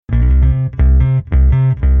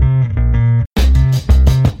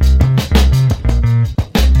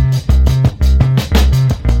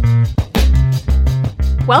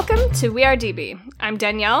to We Are DB. I'm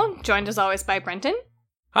Danielle, joined as always by Brenton.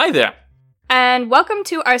 Hi there. And welcome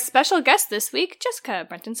to our special guest this week, Jessica,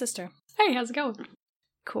 Brenton's sister. Hey, how's it going?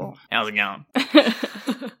 Cool. How's it going?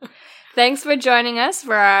 Thanks for joining us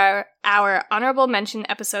for our honorable mention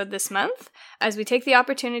episode this month, as we take the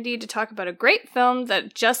opportunity to talk about a great film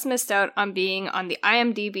that just missed out on being on the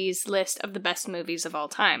IMDb's list of the best movies of all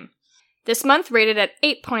time. This month, rated at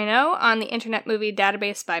 8.0 on the Internet Movie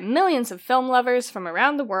Database by millions of film lovers from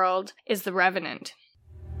around the world, is The Revenant.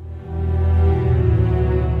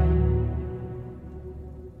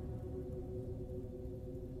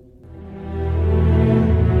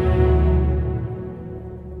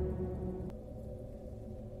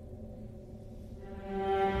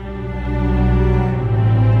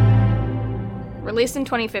 Released in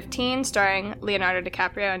 2015, starring Leonardo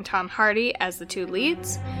DiCaprio and Tom Hardy as the two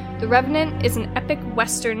leads, The Revenant is an epic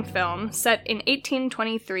Western film set in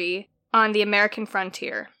 1823 on the American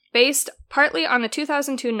frontier, based partly on the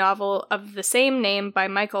 2002 novel of the same name by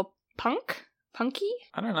Michael Punke?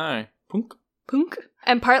 I don't know. Punk?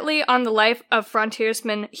 And partly on the life of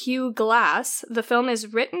frontiersman Hugh Glass. The film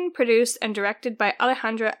is written, produced, and directed by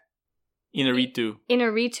Alejandro Inarritu.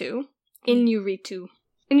 Inarritu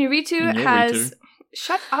has...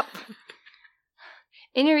 Shut up.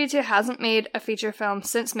 Inarritu hasn't made a feature film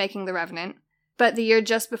since making The Revenant, but the year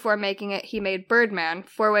just before making it, he made Birdman,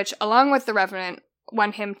 for which, along with The Revenant,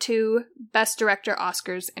 won him 2 Best Director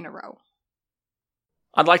Oscars in a row.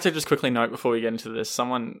 I'd like to just quickly note before we get into this,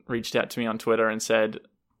 someone reached out to me on Twitter and said,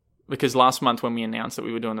 because last month when we announced that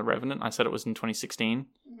we were doing The Revenant, I said it was in 2016,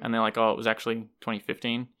 and they're like, oh, it was actually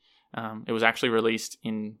 2015. It was actually released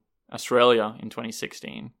in Australia in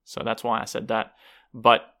 2016, so that's why I said that.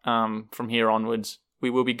 But from here onwards, we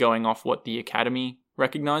will be going off what the Academy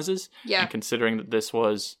recognizes. Yeah. And considering that this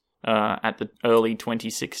was at the early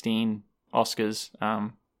 2016 Oscars,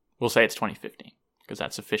 we'll say it's 2015, because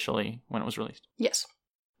that's officially when it was released. Yes.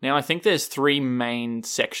 Now, I think there's 3 main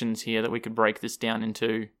sections here that we could break this down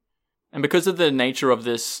into. And because of the nature of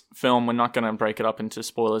this film, we're not going to break it up into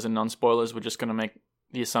spoilers and non-spoilers. We're just going to make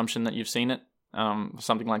the assumption that you've seen it.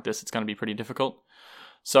 Something like this, it's going to be pretty difficult.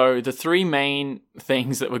 So the 3 main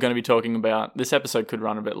things that we're going to be talking about, this episode could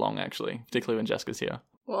run a bit long, actually, particularly when Jessica's here.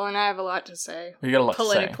 Well, and I have a lot to say. You got a lot to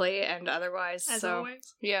say. Politically and otherwise. As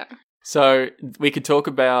always. Yeah. So we could talk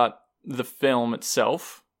about the film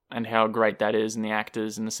itself and how great that is, and the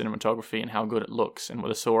actors and the cinematography and how good it looks and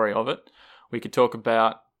the story of it. We could talk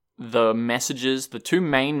about the messages, the 2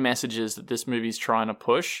 main messages that this movie's trying to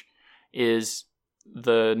push is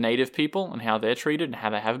the native people and how they're treated and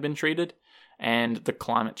how they have been treated, and the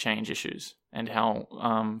climate change issues and how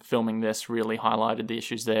filming this really highlighted the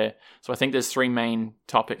issues there. So I think there's 3 main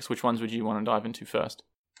topics. Which ones would you want to dive into first?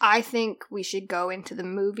 I think we should go into the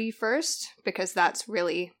movie first, because that's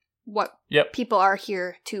really what people are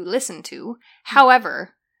here to listen to.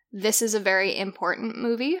 However, this is a very important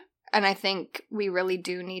movie, and I think we really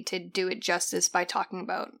do need to do it justice by talking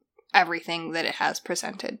about everything that it has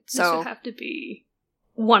presented. So This would have to be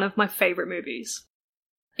one of my favorite movies.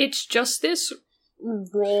 It's just this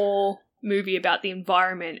raw movie about the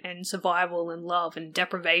environment and survival and love and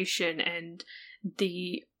deprivation and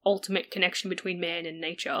the ultimate connection between man and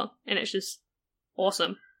nature, and it's just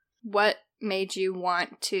awesome. what made you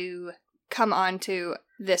want to come on to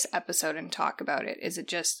this episode and talk about it? Is it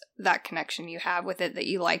just that connection you have with it, that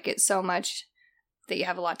you like it so much that you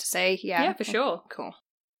have a lot to say? Yeah, for sure. Cool.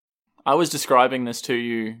 I was describing this to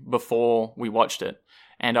you before we watched it,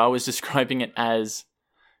 and I was describing it as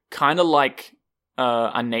kind of like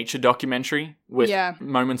a nature documentary with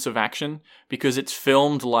moments of action, because it's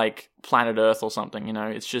filmed like Planet Earth or something, you know?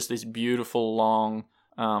 It's just this beautiful, long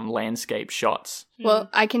landscape shots. Well,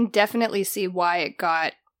 I can definitely see why it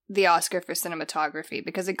got the Oscar for cinematography,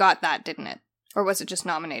 because it got that, didn't it? Or was it just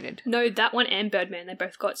nominated? No, that one and Birdman, they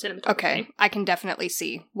both got cinematography. Okay, I can definitely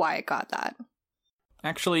see why it got that.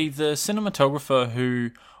 Actually, the cinematographer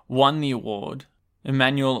who won the award,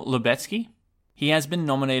 Emmanuel Lubezki, he has been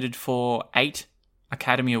nominated for 8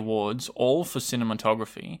 Academy Awards, all for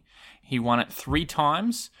cinematography. He won it 3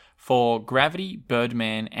 times for Gravity,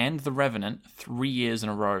 Birdman, and The Revenant 3 years in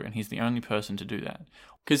a row, and he's the only person to do that.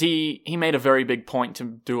 Because he made a very big point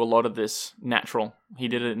to do a lot of this natural. He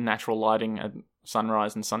did it in natural lighting at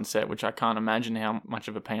sunrise and sunset, which I can't imagine how much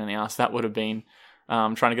of a pain in the ass that would have been.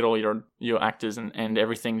 Trying to get all your actors and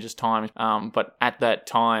everything just timed. But at that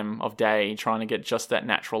time of day, trying to get just that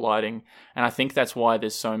natural lighting. And I think that's why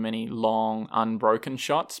there's so many long, unbroken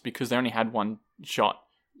shots, because they only had one shot.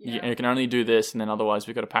 Yeah. You can only do this, and then otherwise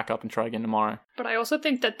we've got to pack up and try again tomorrow. But I also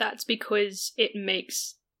think that that's because it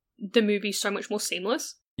makes the movie so much more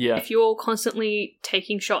seamless. Yeah. If you're constantly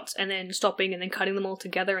taking shots and then stopping and then cutting them all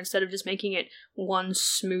together instead of just making it one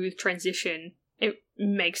smooth transition, it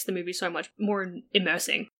makes the movie so much more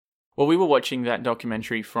immersing. Well, we were watching that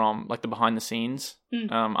documentary from, like, the behind the scenes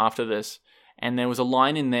after this, and there was a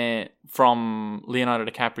line in there from Leonardo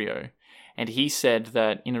DiCaprio, and he said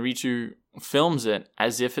that Inarritu films it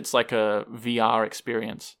as if it's like a VR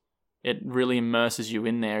experience. It really immerses you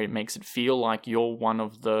in there. It makes it feel like you're one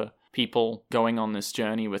of the people going on this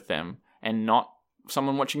journey with them and not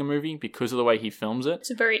someone watching a movie because of the way he films it. It's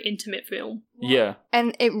a very intimate film. Yeah.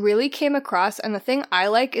 And it really came across, and the thing I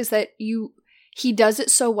like is that he does it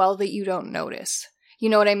so well that you don't notice. You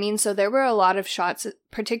know what I mean? So there were a lot of shots,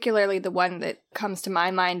 particularly the one that comes to my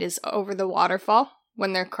mind is over the waterfall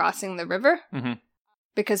when they're crossing the river. Mm-hmm.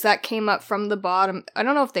 Because that came up from the bottom. I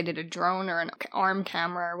don't know if they did a drone or an arm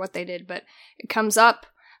camera or what they did, but it comes up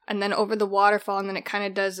and then over the waterfall, and then it kind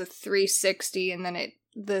of does a 360, and then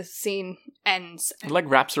the scene ends. It like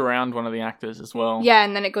wraps around one of the actors as well. Yeah,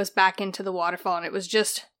 and then it goes back into the waterfall, and it was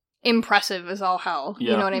just impressive as all hell.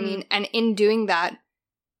 Yeah. You know what I mean? And in doing that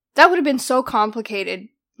would have been so complicated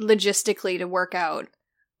logistically to work out.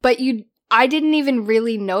 But I didn't even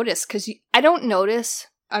really notice, because I don't notice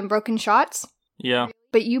unbroken shots. Yeah.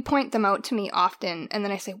 But you point them out to me often, and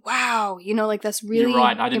then I say, wow, like that's really You're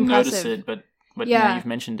right, I didn't impressive. notice it, but Yeah. now you've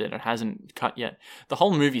mentioned it hasn't cut yet. The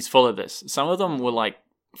whole movie's full of this. Some of them were like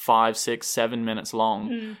 5, 6, 7 minutes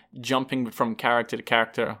long, jumping from character to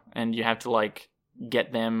character, and you have to like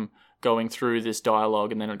get them going through this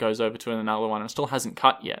dialogue, and then it goes over to another one, and it still hasn't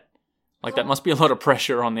cut yet. Like, that must be a lot of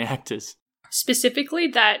pressure on the actors. Specifically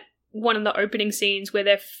that one of the opening scenes where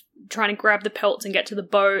they're trying to grab the pelts and get to the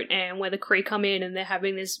boat, and where the Kree come in and they're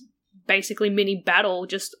having this basically mini battle,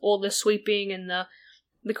 just all the sweeping and the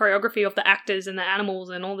choreography of the actors and the animals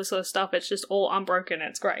and all this sort of stuff. It's just all unbroken.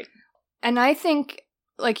 It's great. And I think,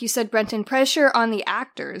 like you said, Brenton, pressure on the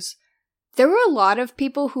actors. There were a lot of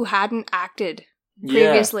people who hadn't acted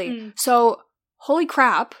previously. Yeah. So, holy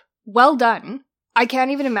crap, well done. I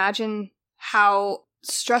can't even imagine how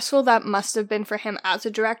stressful that must have been for him as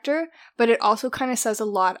a director, but it also kind of says a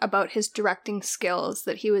lot about his directing skills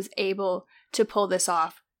that he was able to pull this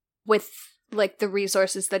off with like the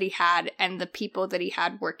resources that he had and the people that he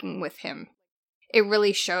had working with him. It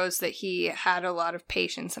really shows that he had a lot of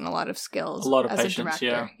patience and a lot of skills as a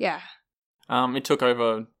director. Yeah. It took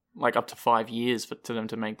over like up to 5 years to them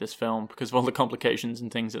to make this film because of all the complications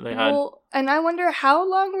and things that they had. Well, and I wonder how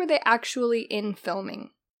long were they actually in filming?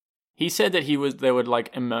 He said that they were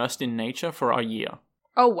like immersed in nature for a year.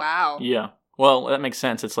 Oh, wow. Yeah. Well, that makes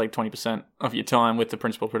sense. It's like 20% of your time with the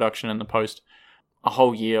principal production and the post. A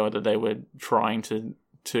whole year that they were trying to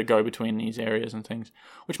go between these areas and things,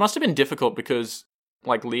 which must have been difficult because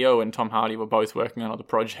like Leo and Tom Hardy were both working on other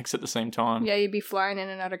projects at the same time. Yeah, you'd be flying in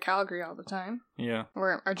and out of Calgary all the time. Yeah.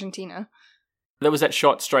 Or Argentina. There was that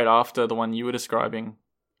shot straight after the one you were describing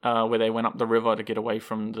where they went up the river to get away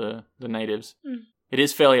from the natives. Mm. It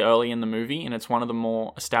is fairly early in the movie, and it's one of the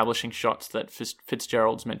more establishing shots that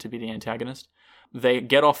Fitzgerald's meant to be the antagonist. They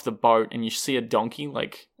get off the boat, and you see a donkey,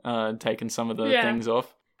 like, taking some of the things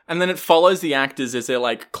off. And then it follows the actors as they're,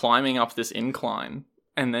 like, climbing up this incline.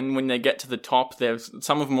 And then when they get to the top,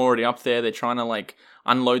 some of them already up there. They're trying to, like,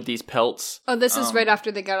 unload these pelts. Oh, this is right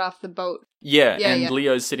after they got off the boat. Yeah,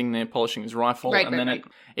 Leo's sitting there polishing his rifle. Right, and then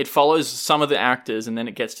it follows some of the actors, and then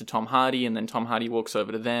it gets to Tom Hardy, and then Tom Hardy walks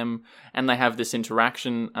over to them, and they have this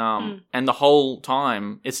interaction. And the whole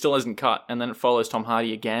time, it still isn't cut. And then it follows Tom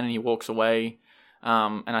Hardy again, and he walks away.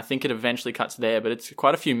 And I think it eventually cuts there, but it's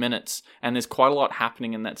quite a few minutes, and there's quite a lot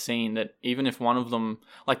happening in that scene that even if one of them,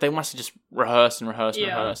 like, they must have just rehearsed,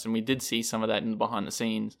 and we did see some of that in the behind the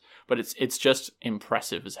scenes, but it's just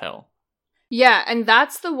impressive as hell. Yeah, and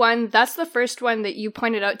that's the first one that you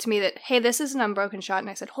pointed out to me that, hey, this is an unbroken shot, and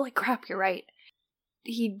I said, holy crap, you're right.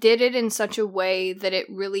 He did it in such a way that it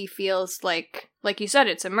really feels like you said,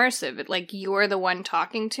 it's immersive. Like, you're the one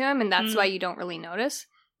talking to him, and that's why you don't really notice.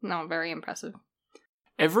 No, very impressive.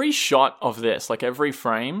 Every shot of this, like every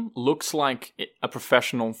frame, looks like a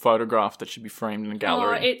professional photograph that should be framed in a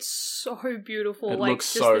gallery. Oh, it's so beautiful. It like,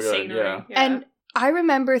 looks just so the good, scenery. yeah. And I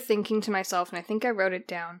remember thinking to myself, and I think I wrote it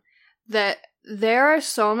down, that there are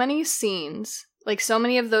so many scenes, like so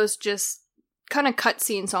many of those just kind of cut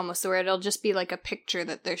scenes almost, where it'll just be like a picture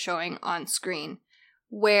that they're showing on screen,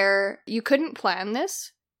 where you couldn't plan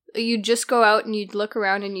this. You'd just go out and you'd look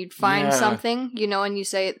around and you'd find something, and you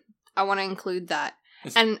say, I want to include that.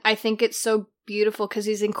 And I think it's so beautiful because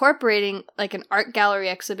he's incorporating like an art gallery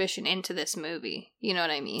exhibition into this movie. You know what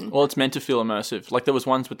I mean? Well, it's meant to feel immersive. Like there was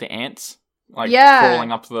ones with the ants like Yeah.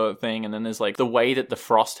 crawling up the thing, and then there's like the way that the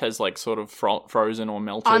frost has like sort of frozen or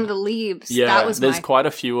melted On the leaves. Yeah, That was there's quite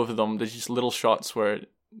a few of them. There's just little shots where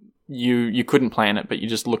you couldn't plan it, but you're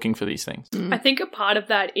just looking for these things. I think a part of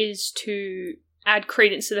that is to add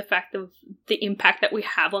credence to the fact of the impact that we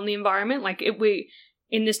have on the environment. Like, we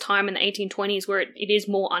in this time in the 1820s where it is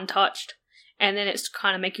more untouched, and then it's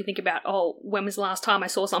kind of make you think about, oh, when was the last time I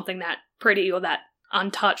saw something that pretty or that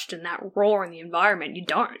untouched and that raw in the environment? You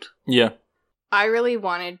don't. Yeah. I really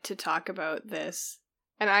wanted to talk about this,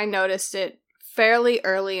 and I noticed it fairly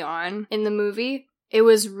early on in the movie. It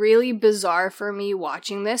was really bizarre for me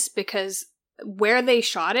watching this because where they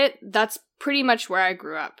shot it, that's pretty much where I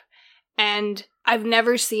grew up. And I've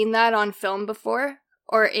never seen that on film before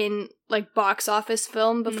or in like box office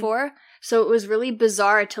film before. So it was really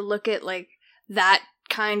bizarre to look at like that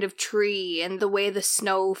kind of tree and the way the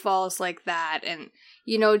snow falls like that and,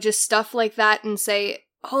 you know, just stuff like that and say,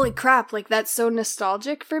 holy crap, like that's so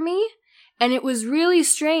nostalgic for me. And it was really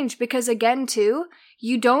strange because, again, too,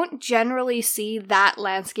 you don't generally see that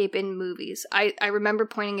landscape in movies. I remember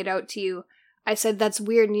pointing it out to you. I said, that's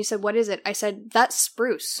weird. And you said, what is it? I said, that's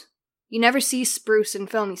spruce. You never see spruce in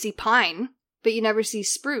film. You see pine, but you never see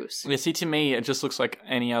spruce. Yeah, see, to me, it just looks like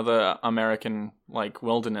any other American, like,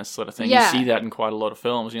 wilderness sort of thing. Yeah. You see that in quite a lot of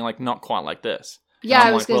films, and you're like, not quite like this. Yeah, and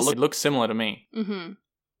I'm I was like, well, gonna it looks similar to me. Mm-hmm.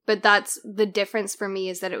 But that's the difference for me,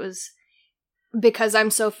 is that it was, because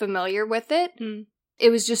I'm so familiar with it, it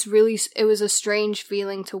was just really, it was a strange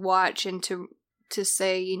feeling to watch and to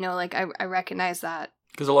say, you know, like, I recognize that.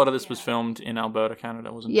 Because a lot of this was filmed in Alberta,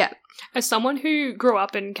 Canada, wasn't it? Yeah. As someone who grew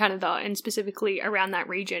up in Canada and specifically around that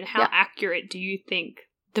region, how accurate do you think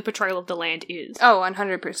the portrayal of the land is? Oh,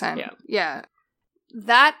 100%. Yeah. Yeah.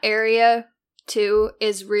 That area, too,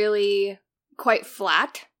 is really quite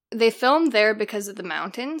flat. They filmed there because of the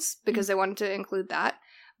mountains, because they wanted to include that.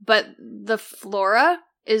 But the flora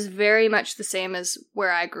is very much the same as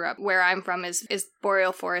where I grew up. Where I'm from is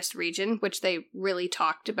Boreal Forest region, which they really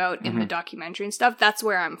talked about in the documentary and stuff. That's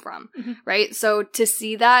where I'm from, right? So to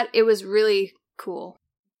see that, it was really cool.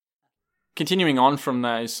 Continuing on from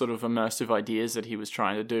those sort of immersive ideas that he was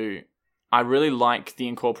trying to do, I really like the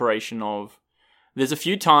incorporation of, there's a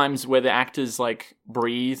few times where the actors like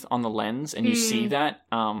breathe on the lens and you see that,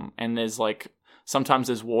 and there's like, sometimes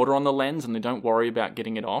there's water on the lens and they don't worry about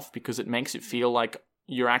getting it off because it makes it feel like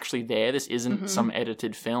you're actually there. This isn't some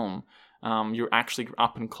edited film. You're actually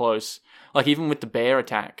up and close. Like even with the bear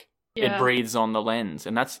attack, it breathes on the lens,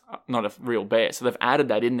 and that's not a real bear. So they've added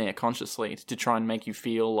that in there consciously to try and make you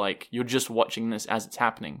feel like you're just watching this as it's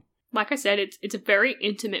happening. Like I said, it's a very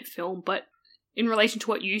intimate film, but in relation to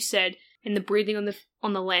what you said and the breathing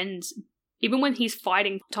on the lens, even when he's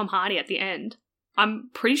fighting Tom Hardy at the end, I'm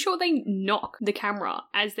pretty sure they knock the camera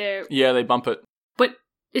as they're... Yeah, they bump it. But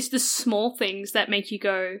it's the small things that make you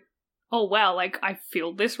go, oh wow, like I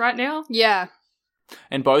feel this right now. Yeah.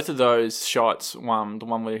 And both of those shots, the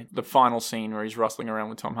one where the final scene where he's rustling around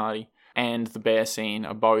with Tom Hardy and the bear scene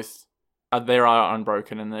are both, they are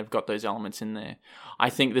unbroken and they've got those elements in there. I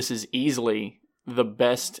think this is easily the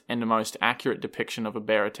best and the most accurate depiction of a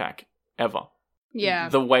bear attack ever. Yeah.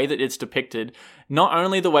 The way that it's depicted, not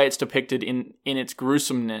only the way it's depicted in its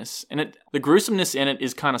gruesomeness, and the gruesomeness in it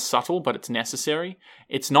is kind of subtle, but it's necessary.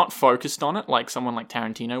 It's not focused on it like someone like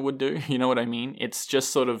Tarantino would do, you know what I mean? It's just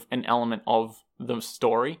sort of an element of the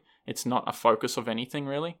story. It's not a focus of anything,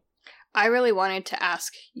 really. I really wanted to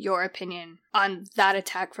ask your opinion on that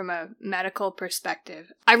attack from a medical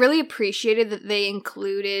perspective. I really appreciated that they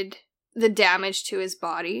included the damage to his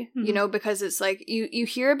body, you know, because it's like, you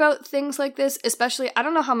hear about things like this, especially, I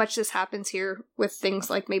don't know how much this happens here with things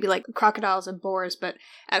like maybe like crocodiles and boars, but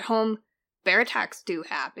at home, bear attacks do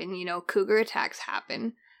happen, you know, cougar attacks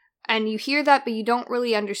happen. And you hear that, but you don't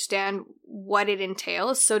really understand what it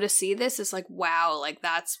entails. So to see this is like, wow, like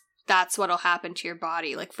that's what'll happen to your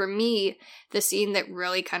body. Like for me, the scene that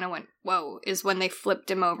really kind of went, whoa, is when they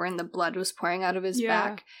flipped him over and the blood was pouring out of his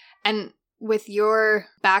back. And with your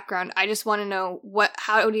background, I just want to know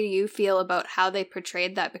how do you feel about how they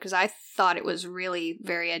portrayed that? Because I thought it was really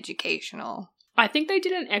very educational. I think they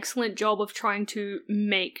did an excellent job of trying to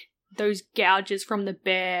make those gouges from the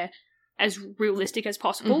bear as realistic as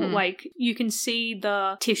possible. Like, you can see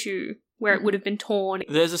the tissue where it would have been torn.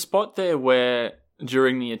 There's a spot there where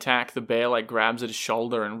during the attack, the bear like grabs at his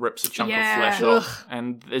shoulder and rips a chunk of flesh off.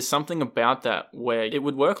 And there's something about that where it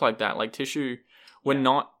would work like that. Like tissue, we're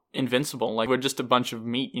not invincible. Like we're just a bunch of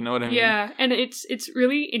meat, you know what I mean? Yeah, and it's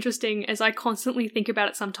really interesting, as I constantly think about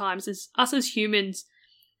it sometimes, is us as humans,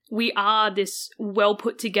 we are this well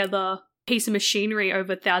put together piece of machinery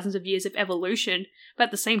over thousands of years of evolution, but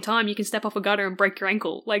at the same time, you can step off a gutter and break your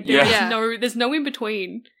ankle. Like, there's no in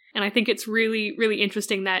between. And I think it's really, really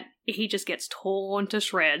interesting that he just gets torn to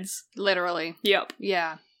shreds. Literally. Yep.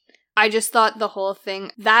 Yeah. I just thought the whole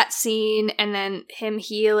thing, that scene, and then him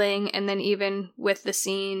healing, and then even with the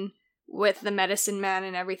scene with the medicine man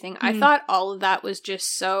and everything, I thought all of that was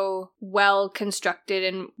just so well constructed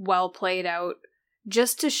and well played out,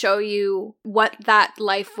 just to show you what that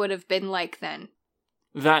life would have been like then.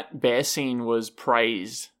 That bear scene was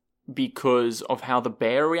praised because of how the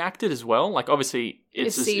bear reacted as well. Like, obviously,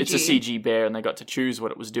 it's a CG bear and they got to choose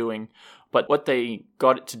what it was doing. But what they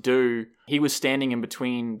got it to do, he was standing in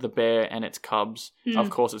between the bear and its cubs. Of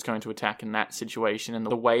course, it's going to attack in that situation. And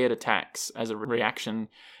the way it attacks as a reaction,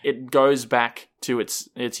 it goes back to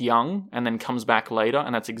its young and then comes back later.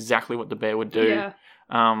 And that's exactly what the bear would do.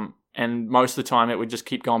 Yeah. And most of the time, it would just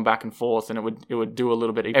keep going back and forth, and it would do a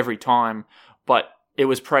little bit every time. But it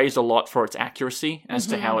was praised a lot for its accuracy as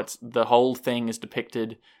to how the whole thing is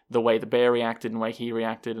depicted. The way the bear reacted and the way he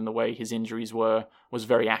reacted and the way his injuries was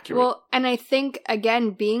very accurate. Well, and I think,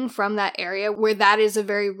 again, being from that area where that is a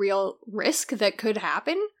very real risk that could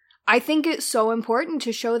happen, I think it's so important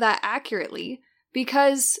to show that accurately,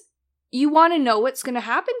 because you want to know what's going to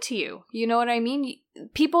happen to you. You know what I mean?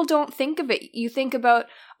 People don't think of it. You think about,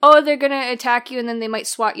 oh, they're going to attack you and then they might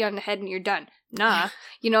swat you on the head and you're done. Nah.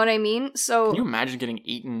 You know what I mean? So can you imagine getting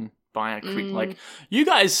eaten by a creature? Like, you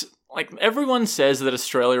guys... Like, everyone says that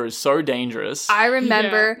Australia is so dangerous. I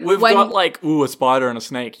remember We've got, like, a spider and a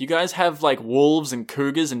snake. You guys have, like, wolves and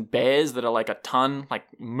cougars and bears that are, like, a ton. Like,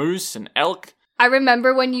 moose and elk. I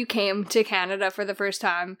remember when you came to Canada for the first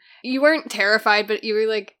time. You weren't terrified, but you were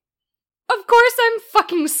like, of course I'm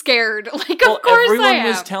fucking scared. Like, of course I am. Everyone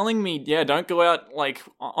was telling me, don't go out, like,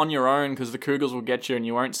 on your own because the cougars will get you and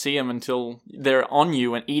you won't see them until they're on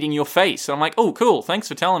you and eating your face. And I'm like, oh, cool. Thanks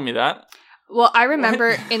for telling me that. Well, I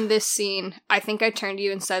remember in this scene, I think I turned to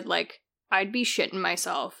you and said, like, I'd be shitting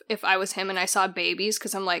myself if I was him and I saw babies,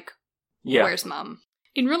 because I'm like, where's mom?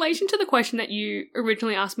 In relation to the question that you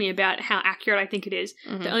originally asked me about how accurate I think it is,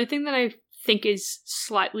 the only thing that I think is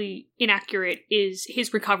slightly inaccurate is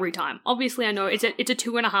his recovery time. Obviously, I know it's a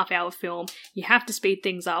 2.5 hour film. You have to speed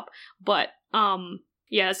things up, but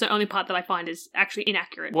that's the only part that I find is actually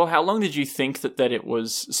inaccurate. Well, how long did you think that it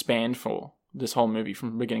was spanned for? This whole movie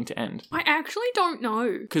from beginning to end? I actually don't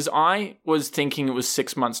know. Because I was thinking it was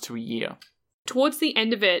 6 months to a year. Towards the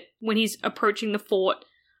end of it, when he's approaching the fort,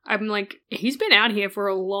 I'm like, he's been out here for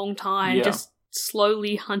a long time, just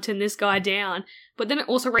slowly hunting this guy down. But then it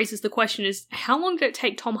also raises the question is, how long did it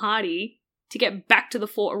take Tom Hardy to get back to the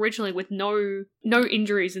fort originally with no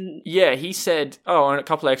injuries? And yeah, he said, in a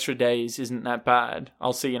couple of extra days isn't that bad.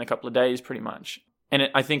 I'll see you in a couple of days, pretty much. And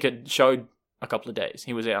I think it showed a couple of days.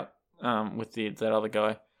 He was out. With that other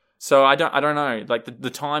guy. So I don't know. Like, the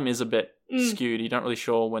time is a bit skewed. You're not really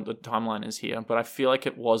sure when the timeline is here, but I feel like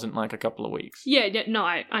it wasn't like a couple of weeks. Yeah, no,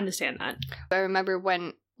 I understand that. I remember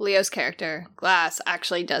when Leo's character, Glass,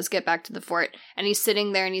 actually does get back to the fort, and he's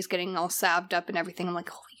sitting there and he's getting all salved up and everything. I'm like,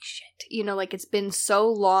 holy shit. You know, like, it's been so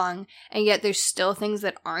long, and yet there's still things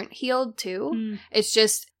that aren't healed too.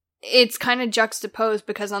 It's kind of juxtaposed,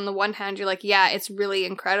 because on the one hand, you're like, yeah, it's really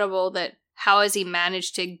incredible that how has he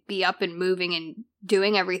managed to be up and moving and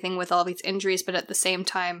doing everything with all these injuries? But at the same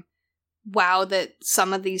time, wow, that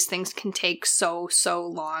some of these things can take so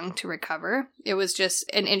long to recover. It was just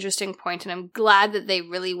an interesting point, and I'm glad that they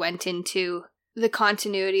really went into the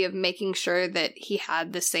continuity of making sure that he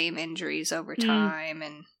had the same injuries over time.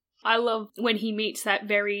 And I love when he meets that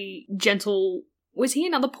very was he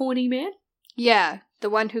another Pawnee man? Yeah, the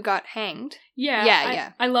one who got hanged.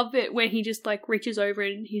 Yeah. I love it when he just, like, reaches over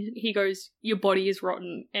and he goes, your body is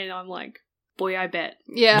rotten. And I'm like, boy, I bet.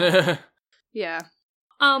 Yeah. Yeah.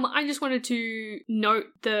 I just wanted to note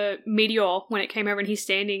the meteor when it came over and he's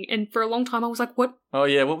standing. And for a long time, I was like, what? Oh,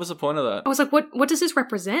 yeah. What was the point of that? I was like, what does this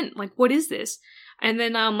represent? Like, what is this? And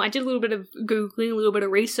then I did a little bit of Googling, a little bit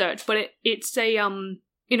of research. But it's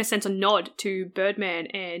in a sense, a nod to Birdman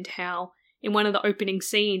and how in one of the opening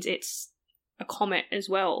scenes, it's a comet as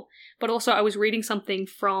well. But also I was reading something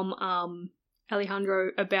from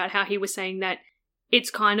Alejandro about how he was saying that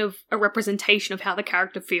it's kind of a representation of how the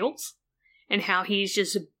character feels and how he's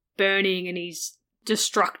just burning and he's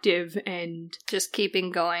destructive and just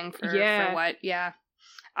keeping going for what. Yeah.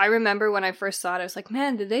 I remember when I first saw it, I was like,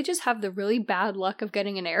 man, did they just have the really bad luck of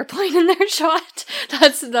getting an airplane in their shot?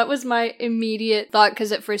 That was my immediate thought,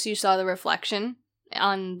 because at first you saw the reflection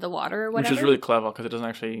on the water or whatever. Which is really clever, because it doesn't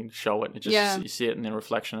actually show it. It just, you see it in the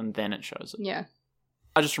reflection and then it shows it. Yeah.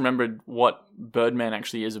 I just remembered what Birdman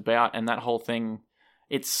actually is about, and that whole thing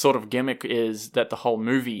its sort of gimmick is that the whole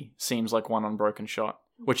movie seems like one unbroken shot,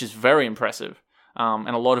 which is very impressive. And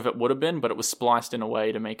a lot of it would have been, but it was spliced in a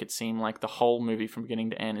way to make it seem like the whole movie from beginning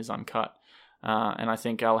to end is uncut. And I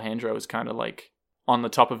think Alejandro is kind of like on the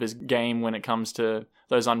top of his game when it comes to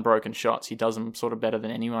those unbroken shots. He does them sort of better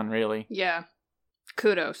than anyone, really. Yeah.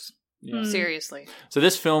 Kudos. Yeah. Seriously. So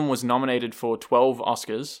this film was nominated for 12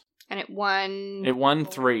 Oscars. And it won... It won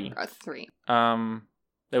 3. 3.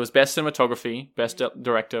 There was Best Cinematography, Best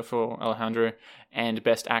Director for Alejandro, and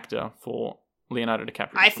Best Actor for Leonardo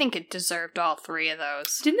DiCaprio. I think it deserved all 3 of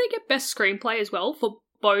those. Didn't they get Best Screenplay as well for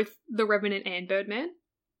both The Revenant and Birdman?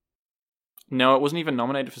 No, it wasn't even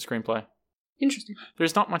nominated for screenplay. Interesting.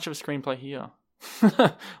 There's not much of a screenplay here.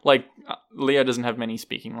 Like, Leo doesn't have many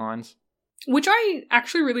speaking lines. Which I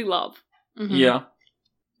actually really love. Mm-hmm. Yeah.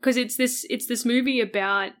 Because it's this movie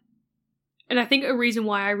about... And I think a reason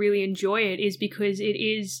why I really enjoy it is because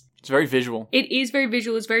It's very visual. It is very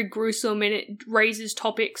visual, it's very gruesome, and it raises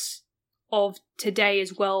topics of today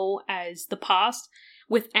as well as the past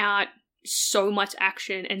without so much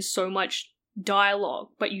action and so much dialogue,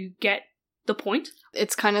 but you get the point.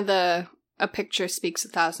 It's kind of a picture speaks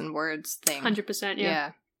 1,000 words thing. 100%,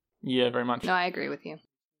 yeah. Yeah, very much. No, I agree with you.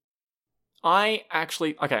 I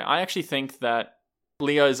actually think that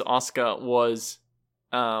Leo's Oscar was...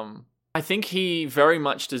 I think he very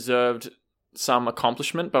much deserved some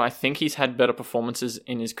accomplishment, but I think he's had better performances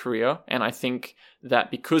in his career, and I think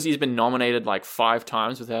that because he's been nominated like 5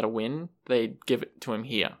 times without a win, they give it to him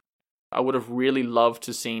here. I would have really loved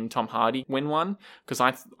to seen Tom Hardy win one, because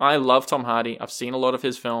I love Tom Hardy. I've seen a lot of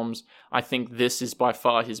his films. I think this is by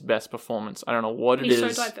far his best performance. I don't know what it is.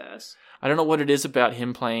 He's so diverse. I don't know what it is about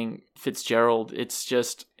him playing Fitzgerald. It's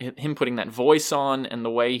just him putting that voice on and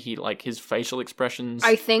the way he, like, his facial expressions.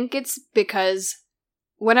 I think it's because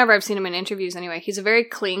whenever I've seen him in interviews anyway, he's a very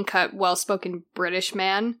clean-cut, well-spoken British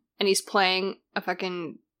man, and he's playing a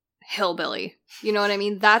fucking hillbilly. You know what I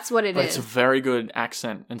mean? That's what it is. It's a very good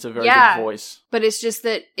accent. It's a very good voice. But it's just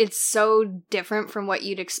that it's so different from what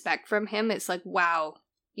you'd expect from him. It's like, wow,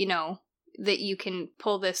 you know, that you can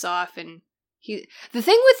pull this off. And the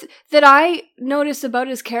thing that I noticed about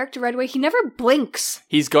his character right away, he never blinks.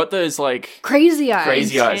 He's got those, like... Crazy eyes.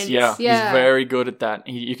 Crazy eyes, yeah. Yeah. He's very good at that.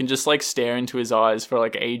 You can just, like, stare into his eyes for,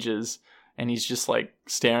 like, ages, and he's just, like,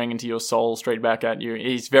 staring into your soul straight back at you.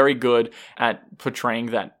 He's very good at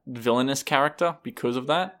portraying that villainous character because of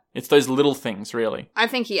that. It's those little things, really. I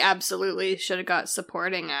think he absolutely should have got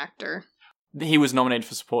supporting actor. He was nominated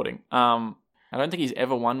for supporting. I don't think he's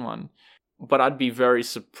ever won one. But I'd be very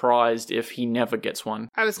surprised if he never gets one.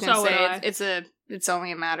 I was going to So would I. say, it's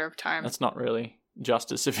only a matter of time. That's not really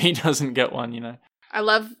justice if he doesn't get one, you know. I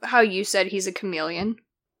love how you said he's a chameleon.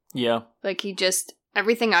 Yeah. Like,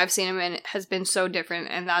 everything I've seen him in has been so different,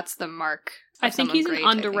 and that's the mark. I think he's an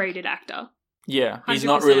underrated actor. Yeah, he's 100%.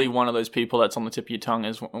 not really one of those people that's on the tip of your tongue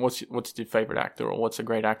as what's your favorite actor or what's a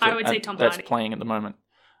great actor I would say Tom that's Hardy. playing at the moment.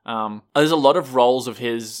 There's a lot of roles of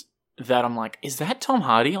his that I'm like, is that Tom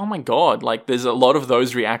Hardy? Oh my god. Like, there's a lot of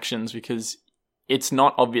those reactions because it's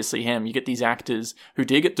not obviously him. You get these actors who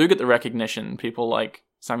do get the recognition. People like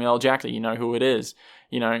Samuel L. Jackson, you know who it is.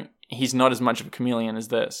 You know, he's not as much of a chameleon as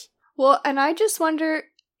this. Well, and I just wonder,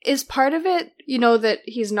 is part of it, you know, that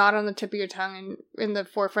he's not on the tip of your tongue and in the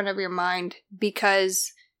forefront of your mind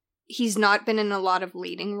because he's not been in a lot of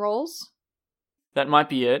leading roles? That might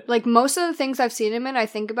be it. Like, most of the things I've seen him in, I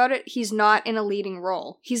think about it, he's not in a leading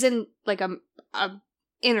role. He's in, like, a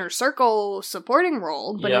inner circle supporting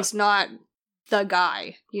role, but he's not the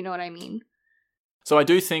guy. You know what I mean? So I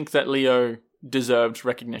do think that Leo deserved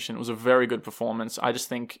recognition. It was a very good performance. I just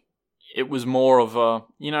think it was more of a,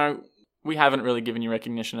 you know, we haven't really given you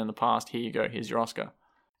recognition in the past. Here you go. Here's your Oscar.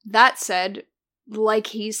 That said, like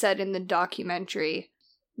he said in the documentary,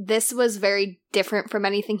 this was very different from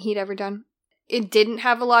anything he'd ever done. It didn't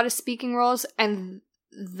have a lot of speaking roles, and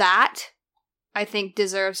that, I think,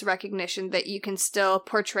 deserves recognition that you can still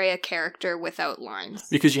portray a character without lines.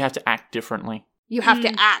 Because you have to act differently. You have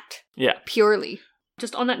to act. Yeah. Purely.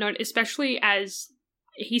 Just on that note, especially as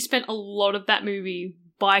he spent a lot of that movie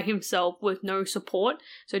by himself with no support,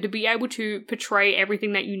 so to be able to portray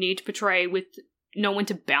everything that you need to portray with no one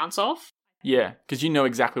to bounce off. Yeah, because you know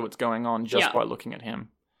exactly what's going on just by looking at him.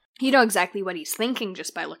 You know exactly what he's thinking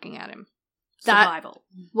just by looking at him. Survival.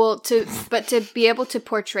 Well, to be able to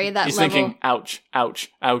portray that He's level... thinking, ouch,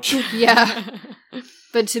 ouch, ouch. Yeah.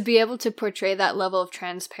 But to be able to portray that level of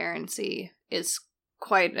transparency is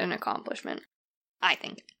quite an accomplishment, I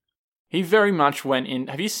think. He very much went in...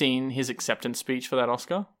 Have you seen his acceptance speech for that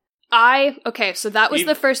Oscar? Okay, so that was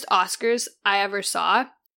the first Oscars I ever saw.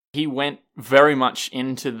 He went very much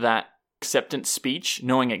into that acceptance speech,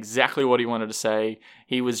 knowing exactly what he wanted to say.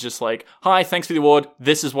 He was just like, "Hi, thanks for the award.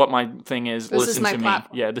 This is what my thing is. This Listen is my to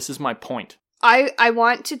platform." me. Yeah, this is my point." I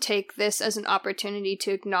want to take this as an opportunity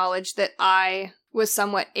to acknowledge that I was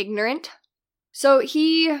somewhat ignorant. So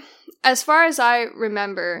he, as far as I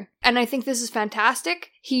remember, and I think this is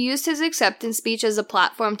fantastic, he used his acceptance speech as a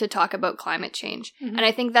platform to talk about climate change. Mhm. And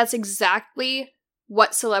I think that's exactly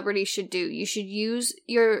what celebrities should do. You should use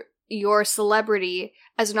your celebrity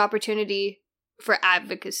as an opportunity for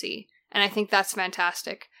advocacy. And I think that's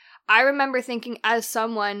fantastic. I remember thinking, as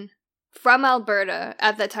someone from Alberta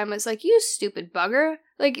at that time, I was like, "You stupid bugger.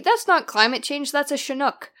 Like, that's not climate change, that's a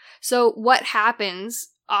Chinook." So what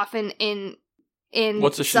happens often in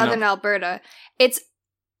What's a southern Chinook? Alberta, it's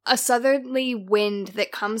a southerly wind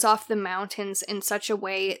that comes off the mountains in such a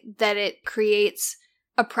way that it creates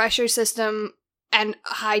a pressure system and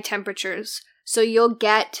high temperatures. So you'll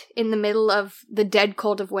get, in the middle of the dead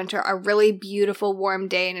cold of winter, a really beautiful warm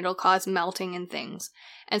day, and it'll cause melting and things.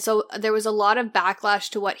 And so there was a lot of backlash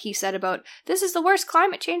to what he said about, "This is the worst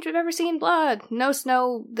climate change we've ever seen, blood. No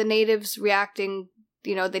snow," the natives reacting,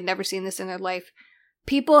 they'd never seen this in their life.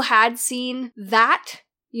 People had seen that.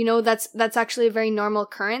 That's actually a very normal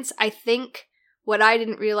occurrence. I think what I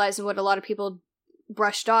didn't realize, and what a lot of people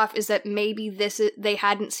brushed off, is that maybe they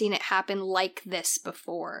hadn't seen it happen like this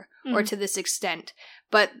before, or to this extent.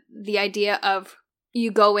 But the idea of you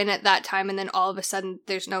go in at that time and then all of a sudden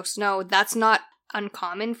there's no snow, that's not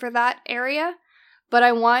uncommon for that area. But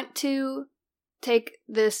I want to take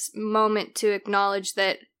this moment to acknowledge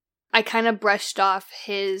that I kind of brushed off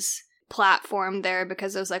his platform there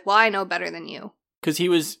because I was like, well, I know better than you. Because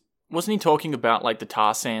wasn't he talking about like the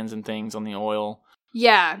tar sands and things on the oil?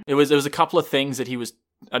 Yeah. There was a couple of things that he was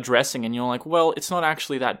addressing, and you're like, well, it's not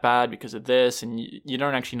actually that bad because of this, and you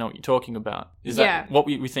don't actually know what you're talking about. Is that what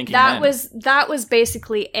we were thinking then? That was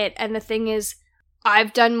basically it. And the thing is,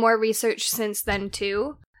 I've done more research since then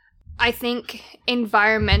too. I think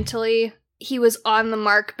environmentally, he was on the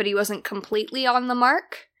mark, but he wasn't completely on the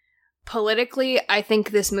mark. Politically, I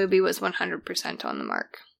think this movie was 100% on the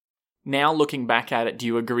mark. Now, looking back at it, do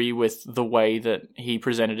you agree with the way that he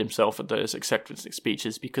presented himself at those acceptance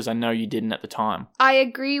speeches? Because I know you didn't at the time. I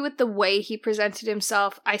agree with the way he presented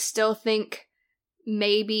himself. I still think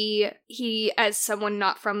maybe he, as someone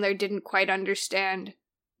not from there, didn't quite understand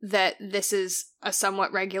that this is a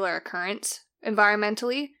somewhat regular occurrence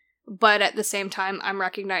environmentally. But at the same time, I'm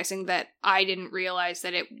recognizing that I didn't realize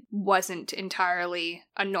that it wasn't entirely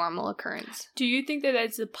a normal occurrence. Do you think that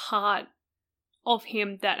there's a part of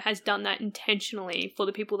him that has done that intentionally for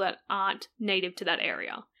the people that aren't native to that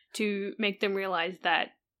area, to make them realize that,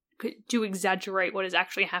 to exaggerate what is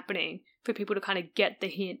actually happening, for people to kind of get the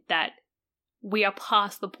hint that we are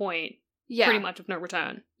past the point, pretty much of no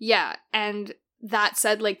return? Yeah, and that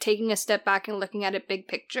said, like, taking a step back and looking at it big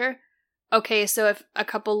picture, okay, so if a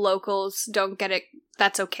couple locals don't get it,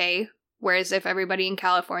 that's okay. Whereas if everybody in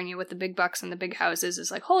California with the big bucks and the big houses is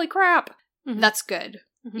like, holy crap, that's good.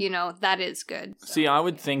 Mm-hmm. That is good. So. See, I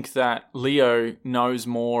would think that Leo knows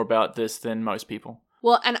more about this than most people.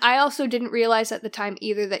 Well, and I also didn't realize at the time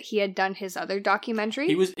either that he had done his other documentary.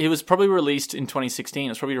 He was probably released in 2016. It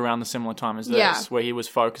was probably around the similar time as this, where he was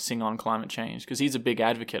focusing on climate change, because he's a big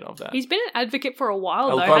advocate of that. He's been an advocate for a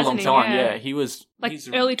while, though, quite hasn't a long he? time, Yeah. He was... Like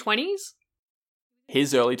early 20s?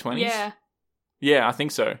 His early 20s? Yeah. Yeah, I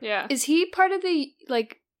think so. Yeah. Is he part of the,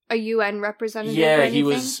 like, a UN representative or Yeah,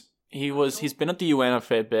 anything? he's been at the UN a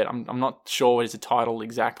fair bit. I'm not sure what his title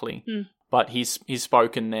exactly, but he's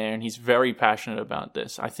spoken there, and he's very passionate about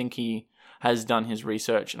this. I think he has done his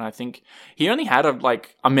research, and I think he only had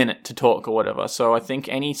a minute to talk or whatever. So I think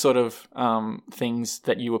any sort of things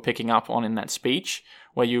that you were picking up on in that speech,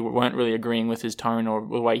 where you weren't really agreeing with his tone or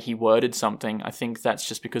the way he worded something, I think that's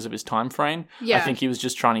just because of his time frame. Yeah. I think he was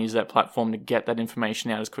just trying to use that platform to get that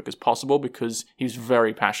information out as quick as possible, because he was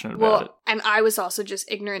very passionate about it. And I was also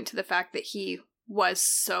just ignorant to the fact that he was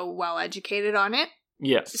so well educated on it.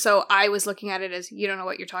 Yes. So I was looking at it as, you don't know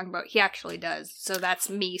what you're talking about. He actually does. So that's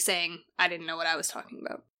me saying I didn't know what I was talking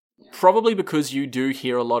about. Probably because you do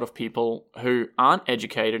hear a lot of people who aren't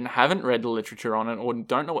educated and haven't read the literature on it, or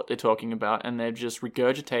don't know what they're talking about, and they're just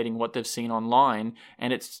regurgitating what they've seen online,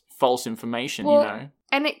 and it's false information,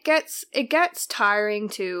 And it gets tiring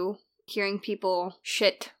too, hearing people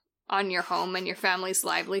shit on your home and your family's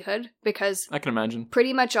livelihood, because I can imagine.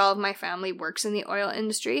 Pretty much all of my family works in the oil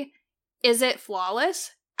industry. Is it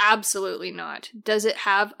flawless? Absolutely not. Does it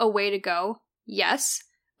have a way to go? Yes.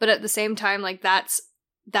 But at the same time, like, that's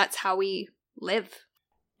how we live.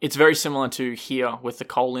 It's very similar to here with the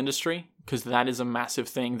coal industry, because that is a massive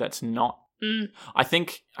thing that's not I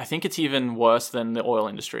think it's even worse than the oil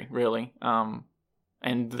industry, really.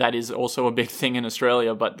 And that is also a big thing in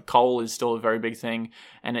Australia, but coal is still a very big thing,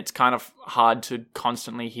 and it's kind of hard to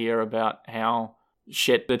constantly hear about how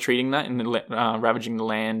shit they're treating that and ravaging the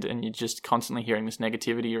land, and you're just constantly hearing this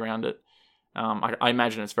negativity around it. I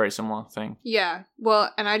imagine it's a very similar thing. Yeah,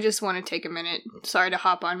 well, and I just want to take a minute, sorry to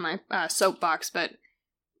hop on my soapbox, but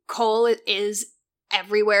coal is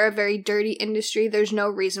everywhere a very dirty industry. There's no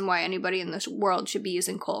reason why anybody in this world should be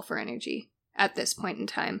using coal for energy at this point in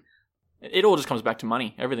time. It all just comes back to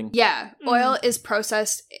money, everything. Yeah, oil is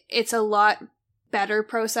processed. It's a lot better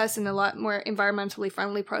process and a lot more environmentally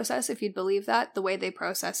friendly process, if you'd believe that, the way they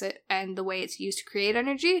process it and the way it's used to create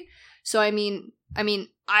energy. So I mean,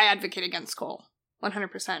 I advocate against coal,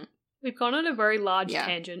 100%. We've gone on a very large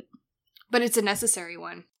tangent, but it's a necessary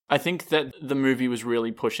one. I think that the movie was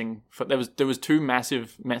really pushing for. There was two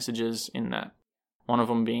massive messages in that. One of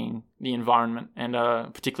them being the environment, and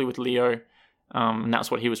particularly with Leo, and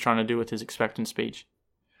that's what he was trying to do with his expectant speech,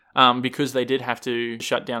 because they did have to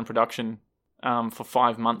shut down production for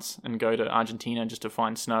 5 months and go to Argentina just to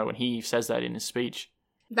find snow, and he says that in his speech.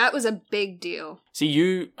 That was a big deal. See,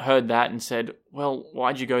 you heard that and said, well,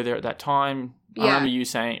 why'd you go there at that time? Yeah. I remember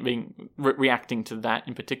you reacting to that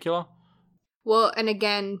in particular. Well, and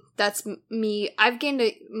again, that's me. I've gained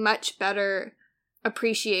a much better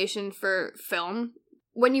appreciation for film.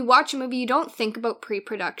 When you watch a movie, you don't think about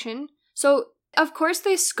pre-production. So, of course,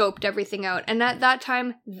 they scoped everything out. And at that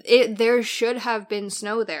time, there should have been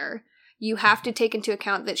snow there. You have to take into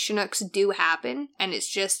account that Chinooks do happen, and it's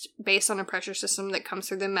just based on a pressure system that comes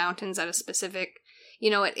through the mountains at a specific,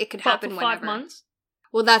 it could happen whenever. 5 months?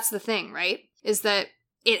 Well, that's the thing, right? Is that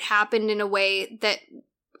it happened in a way that,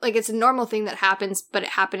 like, it's a normal thing that happens, but it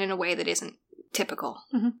happened in a way that isn't typical.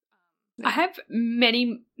 Mm-hmm. I have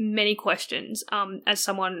many, many questions, as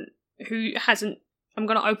someone who hasn't, I'm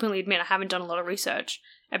going to openly admit I haven't done a lot of research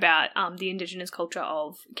about the Indigenous culture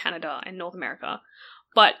of Canada and North America.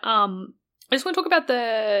 But I just want to talk about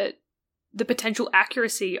the potential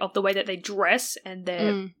accuracy of the way that they dress and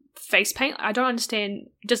their face paint. I don't understand.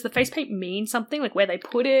 Does the face paint mean something, like where they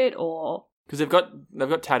put it, or? Because they've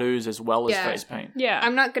got tattoos as well as face paint. Yeah,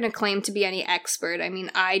 I'm not going to claim to be any expert. I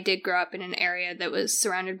mean, I did grow up in an area that was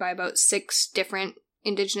surrounded by about 6 different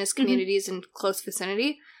Indigenous communities in close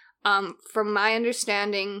vicinity. From my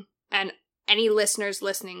understanding, and any listeners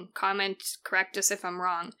listening, comment, correct us if I'm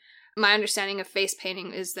wrong. My understanding of face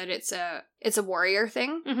painting is that it's a warrior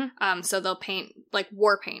thing. So they'll paint, like,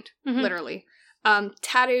 war paint, literally.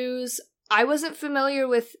 Tattoos, I wasn't familiar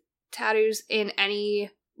with tattoos in any,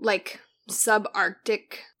 like,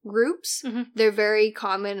 subarctic groups. They're very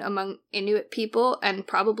common among Inuit people and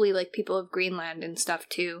probably, like, people of Greenland and stuff,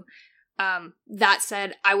 too. That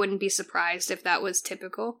said, I wouldn't be surprised if that was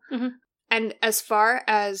typical. And as far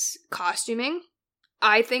as costuming,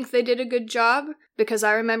 I think they did a good job, because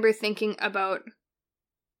I remember thinking about,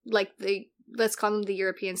 like, let's call them the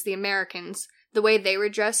Europeans, the Americans, the way they were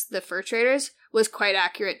dressed, the fur traders, was quite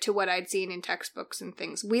accurate to what I'd seen in textbooks and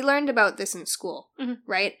things. We learned about this in school,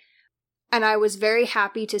 right? And I was very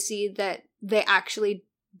happy to see that they actually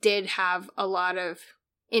did have a lot of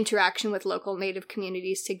interaction with local Native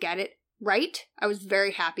communities to get it right. I was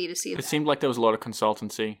very happy to see that. It seemed like there was a lot of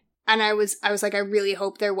consultancy. And I was like, I really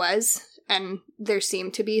hope there was. And there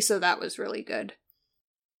seemed to be, so that was really good.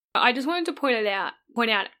 I just wanted to point out,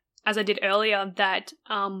 as I did earlier, that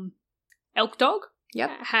Elk Dog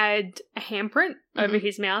had a handprint over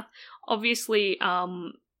his mouth. Obviously,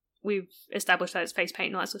 we've established that it's face paint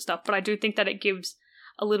and all that sort of stuff, but I do think that it gives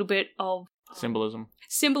a little bit of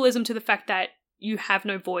symbolism to the fact that you have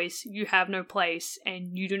no voice, you have no place,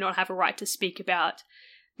 and you do not have a right to speak about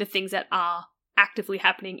the things that are actively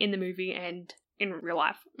happening in the movie and in real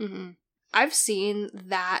life. I've seen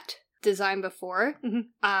that design before,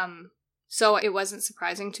 so it wasn't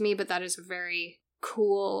surprising to me, but that is a very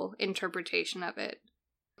cool interpretation of it.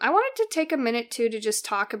 I wanted to take a minute, too, to just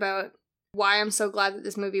talk about why I'm so glad that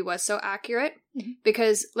this movie was so accurate,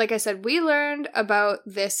 because, like I said, we learned about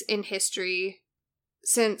this in history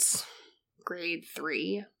since grade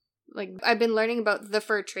 3. Like, I've been learning about the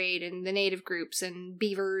fur trade and the native groups and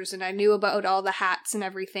beavers, and I knew about all the hats and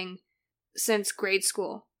everything since grade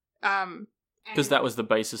school. Because that was the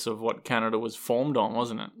basis of what Canada was formed on,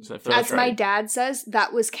 wasn't it? So as trade. My dad says,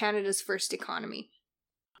 that was Canada's first economy.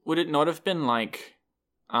 Would it not have been like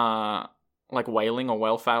whaling or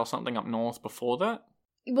whale fowl or something up north before that?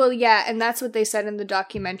 Well, yeah, and that's what they said in the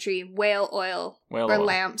documentary, whale oil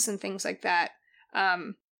lamps and things like that.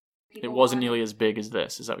 It wasn't nearly as big as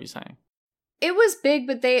this, is that what you're saying? It was big,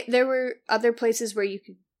 but there were other places where you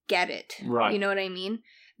could get it. Right. You know what I mean?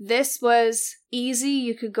 this was easy.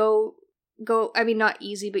 You could go, I mean, not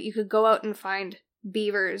easy, but you could go out and find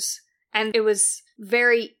beavers. And it was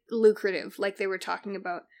very lucrative, like they were talking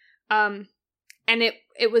about. And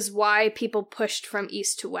it was why people pushed from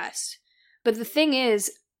east to west. But the thing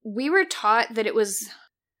is, we were taught that it was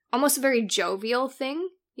almost a very jovial thing.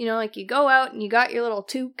 You know, like you go out and you got your little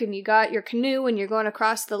toque and you got your canoe and you're going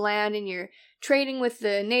across the land and you're trading with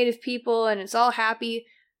the native people and it's all happy.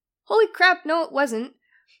 Holy crap, no it wasn't.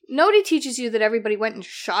 Nobody teaches you that everybody went and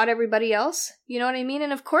shot everybody else. You know what I mean?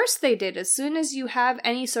 And of course they did. As soon as you have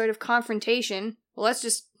any sort of confrontation, well, let's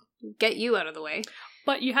just get you out of the way.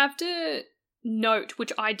 But you have to note,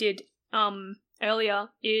 which I did earlier,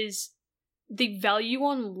 is the value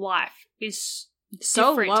on life is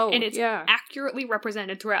So different, low, and it's yeah. accurately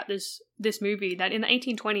represented throughout this movie that in the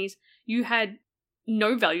 1820s you had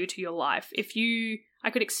no value to your life. I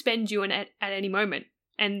could expend you at any moment,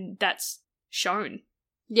 and that's shown.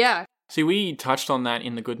 Yeah. See, we touched on that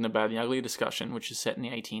in the Good and the Bad and the Ugly discussion, which is set in the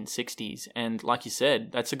 1860s. And like you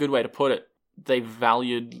said, that's a good way to put it. They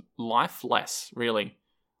valued life less, really.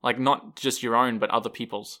 Like, not just your own, but other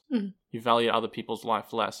people's. Mm. You value other people's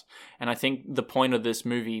life less. And I think the point of this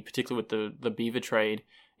movie, particularly with the beaver trade,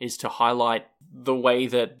 is to highlight the way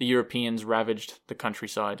that the Europeans ravaged the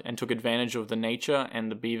countryside and took advantage of the nature and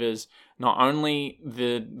the beavers, not only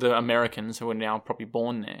the Americans who are now probably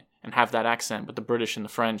born there and have that accent, but the British and the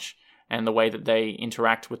French and the way that they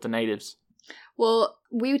interact with the natives. Well,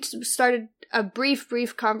 we started a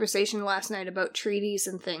brief conversation last night about treaties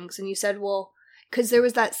and things, and you said, well, because there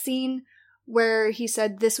was that scene where he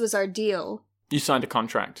said, this was our deal. You signed a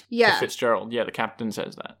contract Yeah. to Fitzgerald. Yeah, the captain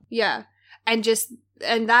says that. Yeah. And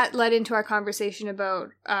that led into our conversation about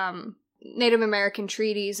Native American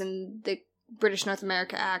treaties and the British North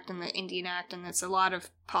America Act and the Indian Act, and it's a lot of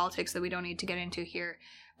politics that we don't need to get into here.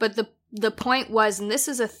 But the point was, and this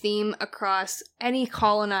is a theme across any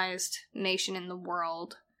colonized nation in the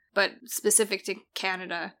world, but specific to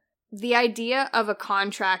Canada, the idea of a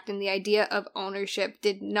contract and the idea of ownership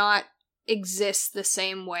did not exist the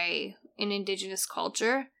same way in Indigenous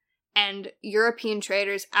culture. And European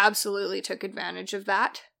traders absolutely took advantage of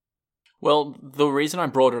that. Well, the reason I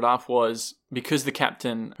brought it up was because the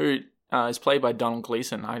captain, who is played by Donald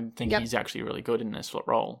Gleeson, I think he's actually really good in this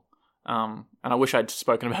role. And I wish I'd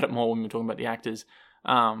spoken about it more when we were talking about the actors.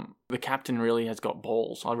 The captain really has got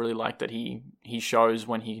balls. I really like that he shows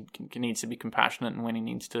when he needs to be compassionate and when he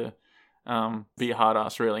needs to be a hard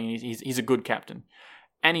ass, really. He's a good captain.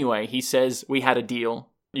 Anyway, he says, we had a deal.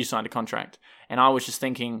 You signed a contract. And I was just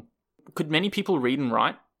thinking, could many people read and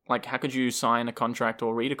write? Like, how could you sign a contract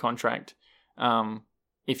or read a contract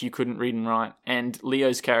if you couldn't read and write? And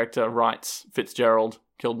Leo's character writes Fitzgerald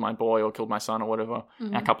killed my boy or killed my son or whatever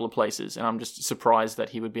in a couple of places. And I'm just surprised that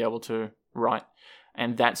he would be able to write.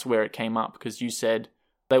 And that's where it came up, because you said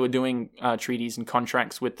they were doing treaties and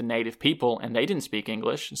contracts with the native people and they didn't speak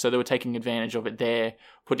English. So they were taking advantage of it there,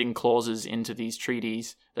 putting clauses into these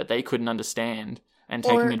treaties that they couldn't understand and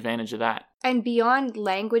taking advantage of that. And beyond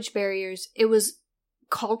language barriers, it was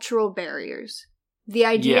cultural barriers. The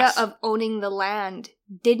idea of owning the land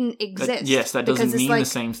didn't exist. That doesn't mean the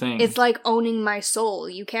same thing. It's like owning my soul.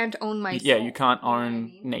 You can't own my soul. Yeah, you can't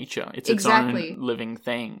own nature. It's its own living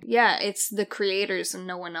thing. Yeah, it's the creators and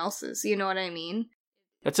no one else's. You know what I mean?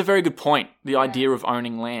 That's a very good point. The idea of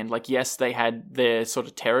owning land. Like, yes, they had their sort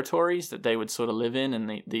of territories that they would sort of live in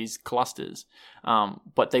and these clusters.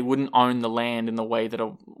 But they wouldn't own the land in the way that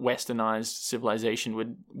a westernized civilization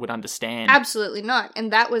would understand. Absolutely not.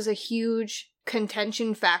 And that was a huge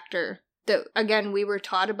contention factor that, again, we were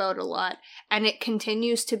taught about a lot. And it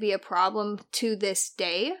continues to be a problem to this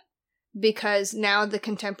day, because now the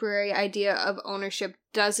contemporary idea of ownership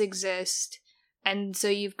does exist. And so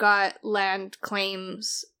you've got land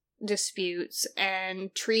claims disputes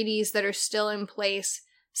and treaties that are still in place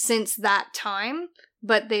since that time,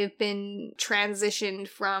 but they've been transitioned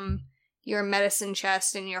from your medicine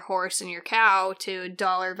chest and your horse and your cow to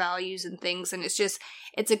dollar values and things. And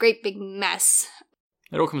it's a great big mess.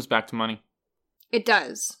 It all comes back to money. It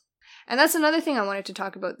does. And that's another thing I wanted to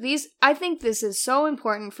talk about. I think this is so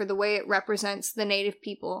important for the way it represents the native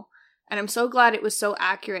people. And I'm so glad it was so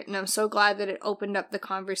accurate, and I'm so glad that it opened up the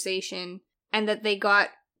conversation and that they got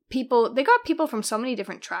people from so many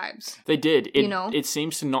different tribes. They did. It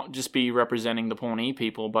seems to not just be representing the Pawnee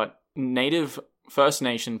people, but native First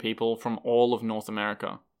Nation people from all of North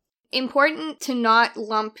America. Important to not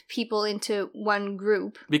lump people into one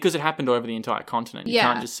group. Because it happened over the entire continent. You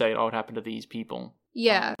can't just say, it happened to these people.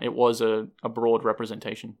 Yeah. It was a broad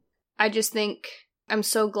representation. I just think I'm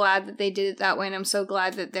so glad that they did it that way, and I'm so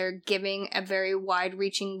glad that they're giving a very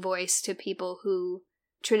wide-reaching voice to people who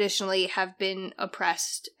traditionally have been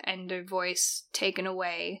oppressed and their voice taken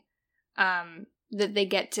away, that they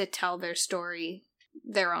get to tell their story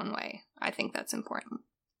their own way. I think that's important.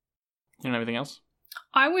 And everything else?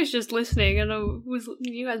 I was just listening, and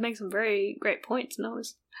you guys make some very great points, and I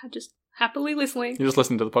was just happily listening. You're just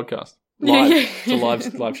listening to the podcast. Live. Yeah.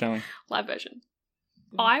 It's a live showing. Live version.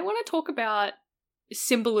 I want to talk about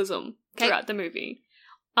symbolism throughout the movie.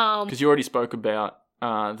 Because you already spoke about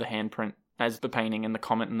the handprint as the painting and the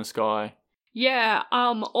comet in the sky. Yeah.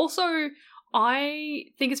 Also, I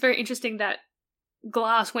think it's very interesting that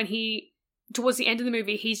Glass, when towards the end of the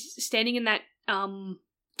movie, he's standing in that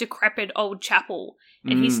decrepit old chapel,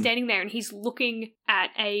 and he's standing there and he's looking at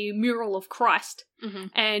a mural of Christ. Mm-hmm.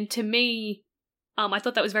 And to me, I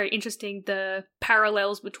thought that was very interesting, the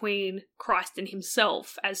parallels between Christ and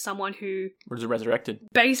himself as someone who was resurrected.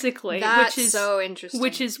 Basically, That's so interesting.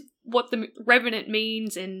 Which is what the revenant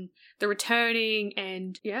means, and the returning,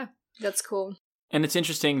 and yeah. That's cool. And it's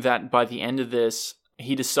interesting that by the end of this,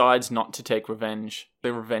 he decides not to take revenge.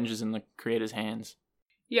 The revenge is in the creator's hands.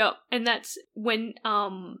 Yep, and that's when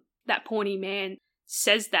that Pawnee man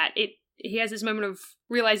says that, he has this moment of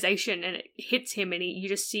realization, and it hits him, and you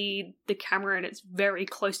just see the camera, and it's very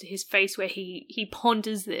close to his face, where he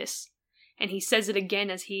ponders this, and he says it again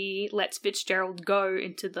as he lets Fitzgerald go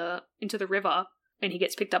into the river, and he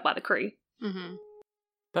gets picked up by the Kree. Mm-hmm.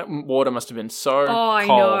 That water must have been so I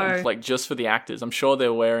cold, know. like just for the actors. I'm sure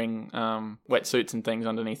they're wearing wetsuits and things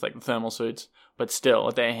underneath, like the thermal suits, but still,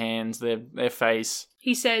 at their hands, their face.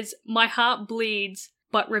 He says, "My heart bleeds,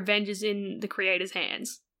 but revenge is in the Creator's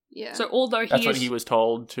hands." Yeah. So although That's what he was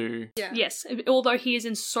told to. Yeah. Yes, although he is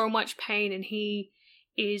in so much pain and he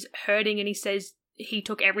is hurting, and he says, "He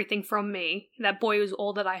took everything from me. That boy was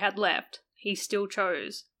all that I had left." He still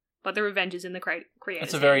chose, but the revenge is in the Creator's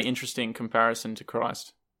That's a very hands. interesting comparison to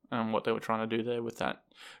Christ. What they were trying to do there with that.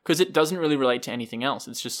 Because it doesn't really relate to anything else.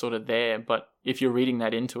 It's just sort of there. But if you're reading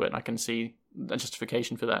that into it, I can see a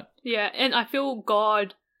justification for that. Yeah, and I feel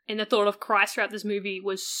God and the thought of Christ throughout this movie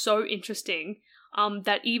was so interesting,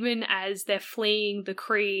 that even as they're fleeing the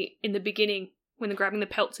Kree in the beginning, when they're grabbing the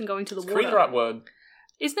pelts and going to the water. the right word.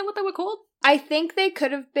 Isn't that what they were called? I think they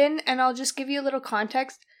could have been, and I'll just give you a little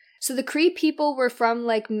context. So the Cree people were from,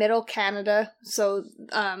 like, middle Canada, so,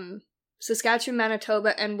 Saskatchewan,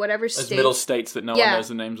 Manitoba, and whatever Those state. middle states that no one knows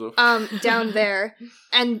the names of. Down there.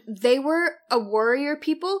 And they were a warrior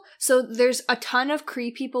people, so there's a ton of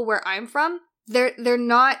Cree people where I'm from. They're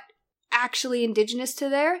not actually indigenous to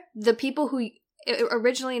there. The people who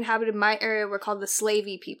originally inhabited my area were called the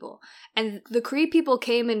Slavey people. And the Cree people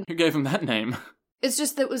came and... Who gave them that name? It's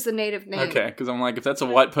just that it was the native name. Okay, because I'm like, if that's a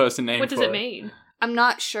white person name What does for it mean? I'm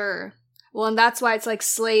not sure. Well, and that's why it's like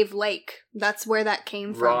Slave Lake. That's where that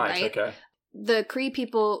came from, right? Okay. The Cree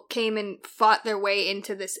people came and fought their way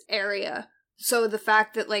into this area. So the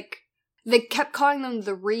fact that, like, they kept calling them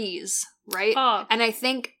the Rees, right? Oh. And I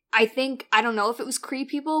think, I don't know if it was Cree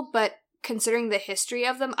people, but considering the history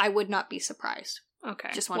of them, I would not be surprised.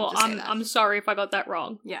 Okay. Just wanted to say that. I'm sorry if I got that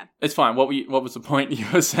wrong. Yeah. It's fine. What was the point you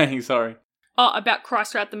were saying? Sorry. Oh, about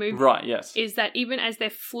Christ throughout the movie. Right, yes. Is that even as they're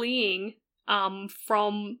fleeing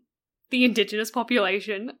from the indigenous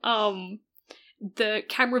population, the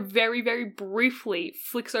camera very, very briefly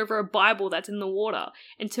flicks over a Bible that's in the water.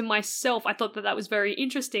 And to myself, I thought that was very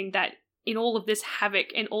interesting, that in all of this havoc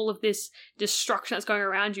and all of this destruction that's going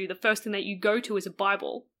around you, the first thing that you go to is a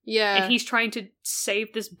Bible. Yeah. And he's trying to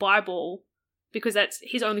save this Bible because that's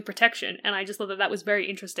his only protection. And I just thought that was very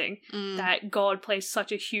interesting, that God plays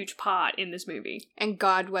such a huge part in this movie. And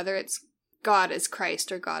God, whether it's God as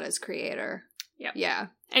Christ or God as creator. Yep. Yeah.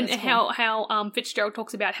 And That's cool. how Fitzgerald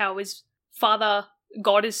talks about how his father,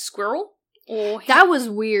 God, is squirrel. That was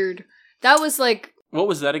weird. That was like... What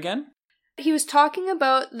was that again? He was talking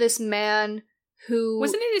about this man who...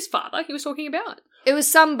 Wasn't it his father he was talking about? It was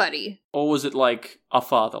somebody. Or was it like a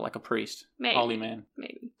father, like a priest? Maybe. Holy man.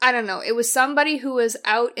 Maybe. I don't know. It was somebody who was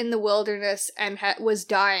out in the wilderness and was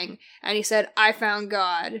dying. And he said, I found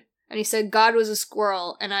God. And he said, God was a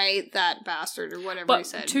squirrel and I ate that bastard or whatever he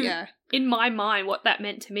said. Yeah. In my mind, what that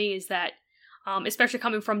meant to me is that, especially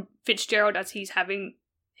coming from Fitzgerald as he's telling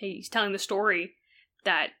the story,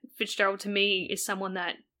 that Fitzgerald to me is someone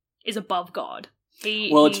that is above God.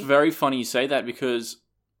 It's very funny you say that because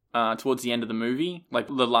towards the end of the movie, like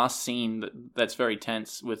the last scene that's very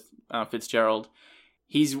tense with Fitzgerald,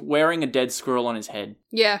 he's wearing a dead squirrel on his head.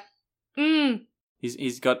 Yeah.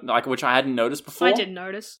 He's got, like, which I hadn't noticed before. I didn't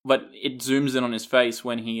notice. But it zooms in on his face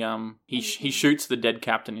when he shoots the dead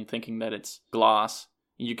captain thinking that it's Glass.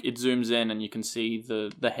 it zooms in and you can see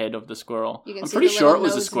the head of the squirrel. You can I'm see pretty the sure little it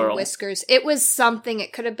was a nose and squirrel. whiskers. It was something.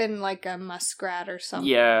 It could have been like a muskrat or something.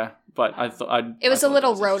 Yeah, but I thought It was a a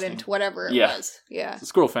little rodent, whatever it was. Yeah. It's a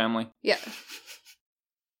squirrel family. Yeah.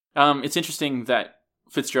 It's interesting that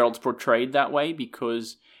Fitzgerald's portrayed that way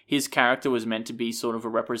because his character was meant to be sort of a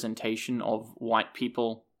representation of white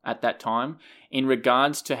people at that time in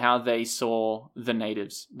regards to how they saw the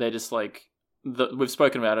natives. They're just like, we've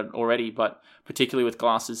spoken about it already, but particularly with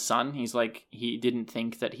Glass's son, he's like, he didn't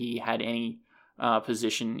think that he had any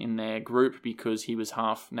position in their group because he was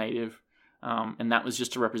half native. And that was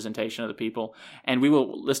just a representation of the people. And we were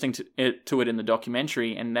listening to it in the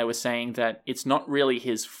documentary, and they were saying that it's not really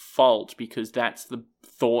his fault because that's the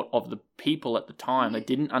thought of the people at the time. They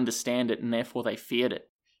didn't understand it, and therefore they feared it.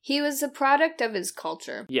 He was a product of his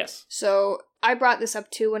culture. Yes. So I brought this up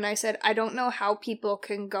too when I said I don't know how people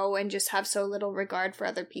can go and just have so little regard for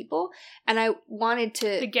other people. And I wanted to...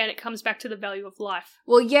 Again, it comes back to the value of life.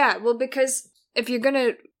 Well, yeah. Well, because if you're going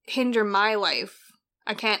to hinder my life,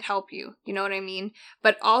 I can't help you. You know what I mean?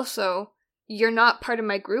 But also, you're not part of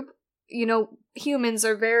my group. You know, humans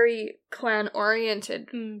are very clan-oriented,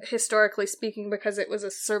 historically speaking, because it was a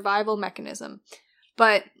survival mechanism.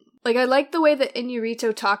 But... like, I like the way that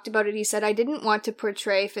Inarito talked about it. He said, I didn't want to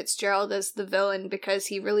portray Fitzgerald as the villain because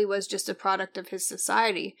he really was just a product of his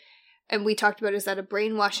society. And we talked about, is that a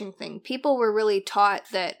brainwashing thing? People were really taught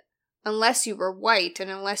that unless you were white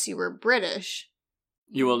and unless you were British,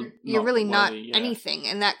 you're really not anything.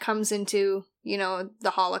 And that comes into, you know,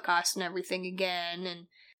 the Holocaust and everything again. And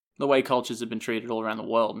the way cultures have been treated all around the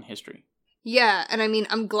world in history. Yeah, and I mean,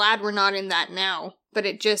 I'm glad we're not in that now. But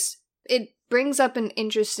it brings up an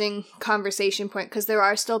interesting conversation point because there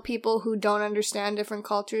are still people who don't understand different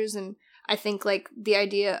cultures, and I think like the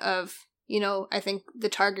idea of, you know, I think the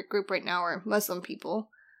target group right now are Muslim people.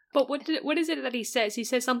 But what is it that he says? He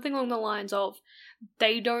says something along the lines of,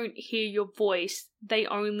 they don't hear your voice, they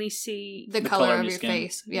only see the color of your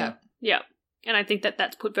face. Yeah. And I think that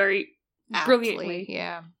that's put very Aptly, brilliantly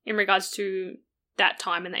in regards to that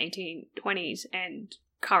time in the 1820s and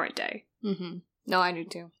current day. Mm-hmm. No, I do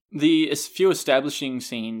too. The few establishing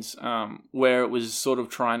scenes where it was sort of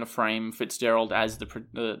trying to frame Fitzgerald as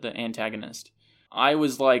the antagonist, I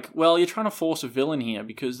was like, well, you're trying to force a villain here,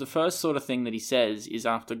 because the first sort of thing that he says is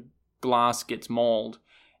after Glass gets mauled,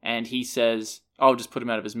 and he says, oh, just put him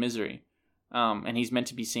out of his misery. And he's meant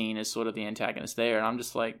to be seen as sort of the antagonist there, and I'm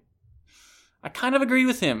just like, I kind of agree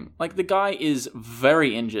with him. Like, the guy is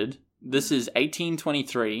very injured. This is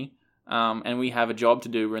 1823, and we have a job to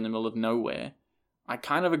do. We're in the middle of nowhere. I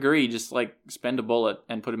kind of agree, just like spend a bullet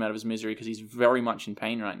and put him out of his misery because he's very much in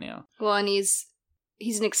pain right now. Well, and he's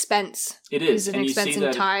an expense. It is. He's an expense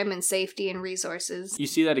in time and safety and resources. You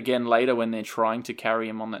see that again later when they're trying to carry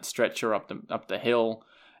him on that stretcher up the hill,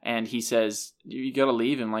 and he says, you got to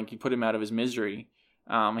leave him, like you put him out of his misery.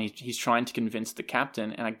 He's trying to convince the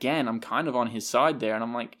captain, and again, I'm kind of on his side there, and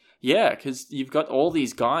I'm like, yeah, because you've got all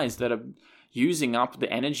these guys that are using up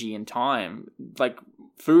the energy and time. Like,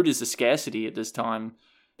 food is a scarcity at this time.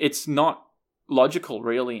 It's not logical,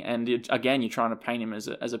 really. And again, you're trying to paint him as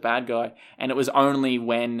a bad guy. And it was only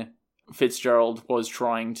when Fitzgerald was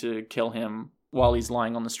trying to kill him while he's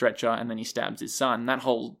lying on the stretcher and then he stabs his son. That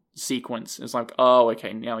whole sequence is like, oh,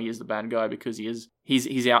 okay, now he is the bad guy because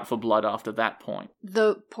he's out for blood after that point.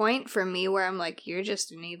 The point for me where I'm like, you're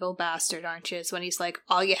just an evil bastard, aren't you? Is when he's like,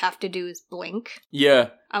 all you have to do is blink. Yeah.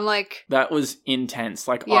 I'm like... that was intense.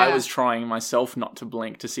 Like, yeah. I was trying myself not to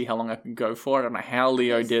blink to see how long I could go for it. I don't know how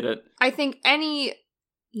Leo did it. I think any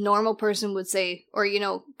normal person would say, or, you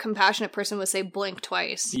know, compassionate person would say blink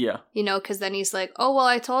twice. Yeah. You know, because then he's like, oh, well,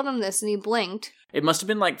 I told him this and he blinked. It must have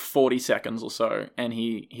been like 40 seconds or so, and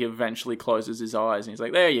he eventually closes his eyes, and he's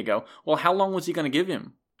like, there you go. Well, how long was he going to give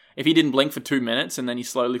him? If he didn't blink for 2 minutes, and then he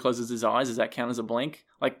slowly closes his eyes, does that count as a blink?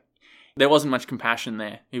 Like, there wasn't much compassion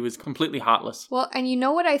there. He was completely heartless. Well, and you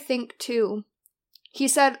know what I think, too? He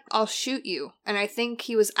said, I'll shoot you, and I think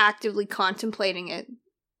he was actively contemplating it.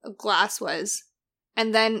 Glass was.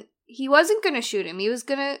 And then he wasn't going to shoot him. He was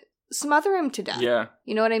going to smother him to death. Yeah.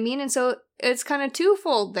 You know what I mean? And so it's kind of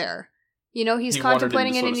twofold there. You know, he's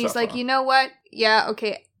contemplating it and he's like, you know what? Yeah,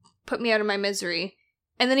 okay, put me out of my misery.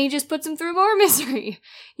 And then he just puts him through more misery.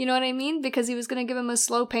 You know what I mean? Because he was going to give him a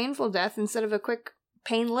slow, painful death instead of a quick,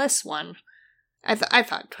 painless one. I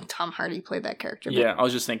thought Tom Hardy played that character. Yeah, I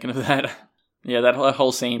was just thinking of that. Yeah, that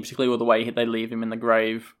whole scene, particularly with the way they leave him in the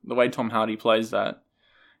grave, the way Tom Hardy plays that.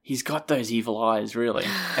 He's got those evil eyes, really.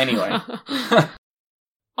 Anyway.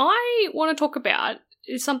 I want to talk about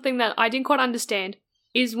is something that I didn't quite understand.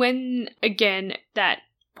 Is when, again, that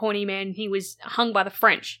Pawnee man, he was hung by the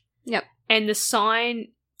French. Yep. And the sign,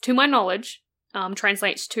 to my knowledge,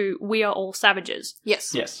 translates to "We are all savages."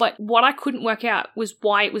 Yes. Yes. But what I couldn't work out was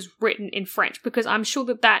why it was written in French, because I'm sure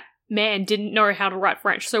that man didn't know how to write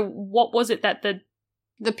French. So what was it that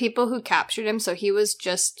The people who captured him, so he was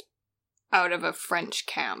just out of a French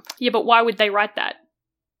camp. Yeah, but why would they write that?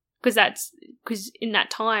 Because in that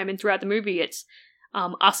time and throughout the movie, it's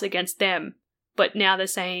us against them. But now they're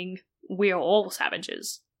saying we are all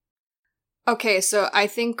savages. Okay, so I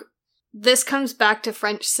think this comes back to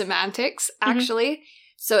French semantics, actually.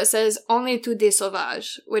 So it says, on est tous des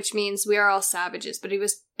sauvages, which means we are all savages. But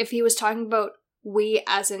if he was talking about we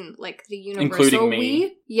as in, like, the universal Including me.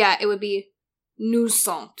 we, yeah, it would be nous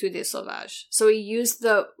sommes tous des sauvages. So he used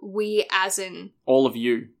the we as in, All of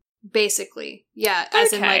you. basically. Yeah,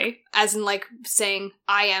 as Okay. in like saying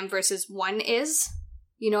I am versus one is.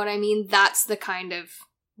 You know what I mean? That's the kind of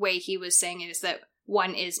way he was saying it, is that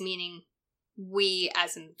one is meaning we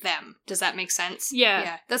as in them. Does that make sense? Yeah.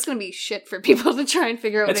 Yeah. That's gonna be shit for people to try and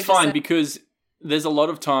figure out what It's I just fine said. because there's a lot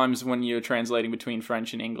of times when you're translating between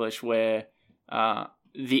French and English where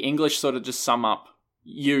the English sort of just sum up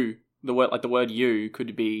you. The word you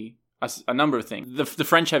could be a number of things. The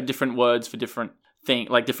French have different words for different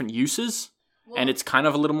like different uses. And it's kind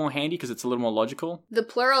of a little more handy because it's a little more logical. The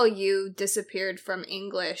plural you disappeared from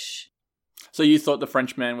English. So you thought the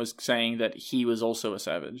Frenchman was saying that he was also a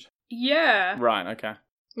savage? Yeah. Right, okay.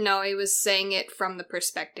 No, he was saying it from the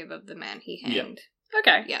perspective of the man he hanged.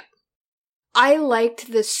 Okay. Yeah. I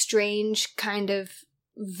liked the strange kind of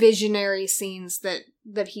visionary scenes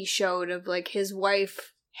that he showed of, like, his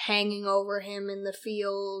wife hanging over him in the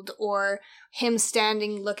field, or him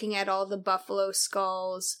standing looking at all the buffalo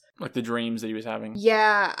skulls. Like the dreams that he was having.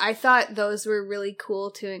 Yeah, I thought those were really cool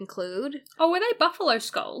to include. Oh, were they buffalo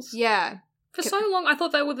skulls? Yeah. For so long, I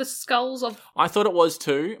thought they were the skulls of... I thought it was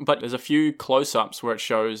too, but there's a few close-ups where it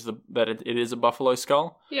shows that it is a buffalo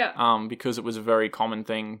skull. Yeah. Because it was a very common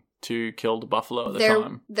thing to kill the buffalo at the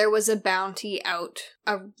time. There was a bounty out,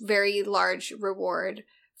 a very large reward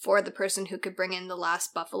for the person who could bring in the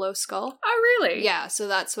last buffalo skull. Oh, really? Yeah, so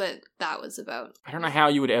that's what that was about. I don't know how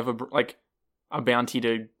you would ever, a bounty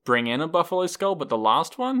to bring in a buffalo skull, but the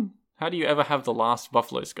last one? How do you ever have the last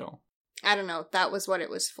buffalo skull? I don't know, that was what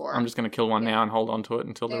it was for. I'm just going to kill one Yeah. now and hold on to it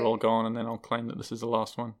until they're There. all gone, and then I'll claim that this is the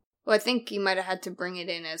last one. Well, I think you might have had to bring it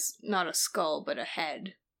in as not a skull, but a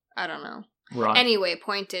head. I don't know. Right. Anyway,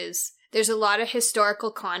 point is, there's a lot of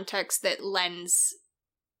historical context that lends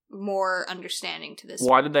more understanding to this.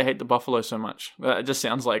 Why did they hate the buffalo so much? It just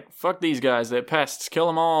sounds like, fuck these guys, they're pests, kill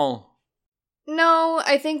them all. No,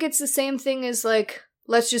 I think it's the same thing as, like,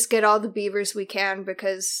 let's just get all the beavers we can,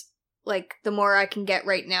 because, like, the more I can get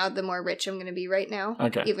right now, the more rich I'm going to be right now.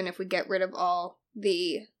 Okay. Even if we get rid of all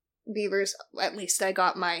the beavers, at least I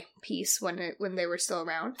got my piece when they were still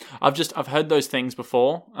around. I've heard those things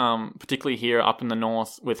before, particularly here up in the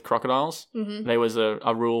north with crocodiles. Mm-hmm. There was a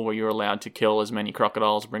rule where you were allowed to kill as many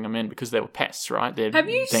crocodiles, bring them in, because they were pests, right? They're Have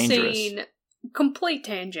you dangerous. seen... Complete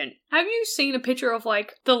tangent. Have you seen a picture of,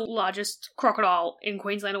 like, the largest crocodile in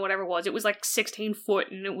Queensland or whatever it was? It was, like, 16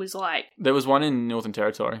 foot, and it was, like... There was one in Northern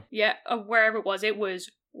Territory. Yeah, wherever it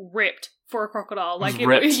was ripped for a crocodile. Like,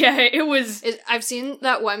 Ripped. it was... I've seen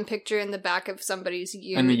that one picture in the back of somebody's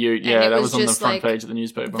ute. And the ute, and yeah, it that was on the just, front like, page of the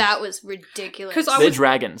newspaper. That was ridiculous. 'Cause I They're was-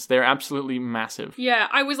 dragons. They're absolutely massive. Yeah,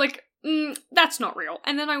 I was like, that's not real.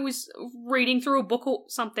 And then I was reading through a book or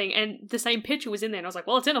something, and the same picture was in there, and I was like,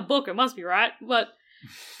 well, it's in a book, it must be right. But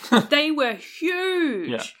they were huge.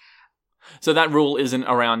 Yeah. So that rule isn't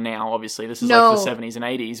around now, obviously. This is No. like the 70s and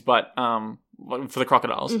 80s, but for the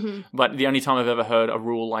crocodiles. Mhm. But the only time I've ever heard a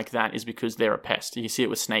rule like that is because they're a pest. You see it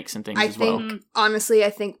with snakes and things I as well. think, honestly, I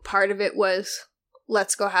think part of it was,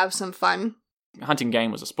 let's go have some fun. Hunting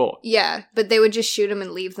game was a sport. Yeah, but they would just shoot them and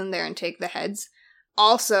leave them there and take the heads.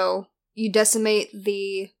 Also, you decimate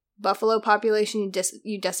the buffalo population,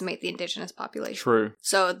 you decimate the indigenous population. True.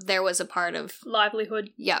 So there was a part of,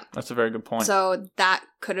 Livelihood. yeah. That's a very good point. So that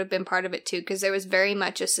could have been part of it too, because there was very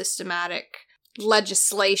much a systematic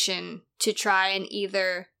legislation to try and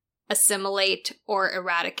either assimilate or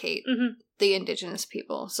eradicate Mhm. the indigenous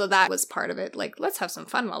people. So that was part of it. Like, let's have some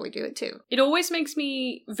fun while we do it too. It always makes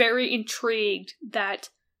me very intrigued that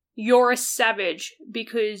you're a savage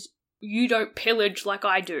because you don't pillage like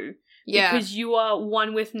I do. Yeah. Because you are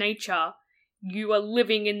one with nature. You are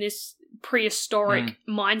living in this prehistoric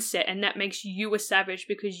mindset, and that makes you a savage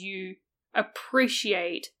because you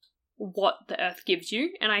appreciate what the earth gives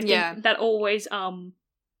you. And I think Yeah. that always,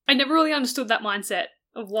 I never really understood that mindset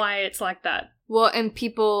of why it's like that. Well, and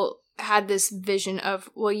people had this vision of,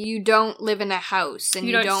 well, you don't live in a house and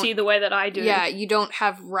You don't see the way that I do. Yeah, you don't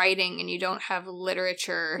have writing and you don't have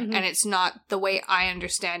literature and it's not the way I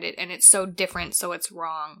understand it and it's so different, so it's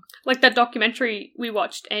wrong. Like that documentary we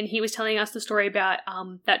watched, and he was telling us the story about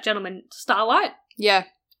that gentleman, Starlight. Yeah.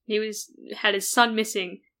 He had his son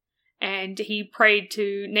missing, and he prayed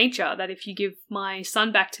to nature that if you give my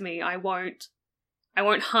son back to me, I won't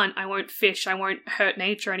hunt, I won't fish, I won't hurt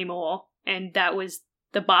nature anymore. And that was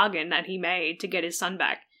the bargain that he made to get his son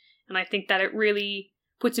back. And I think that it really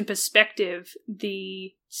puts in perspective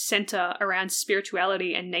the center around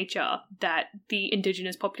spirituality and nature that the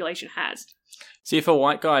indigenous population has. See, if a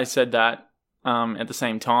white guy said that at the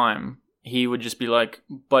same time, he would just be like,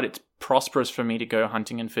 but it's prosperous for me to go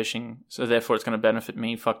hunting and fishing, so therefore it's going to benefit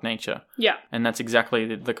me, fuck nature. Yeah. And that's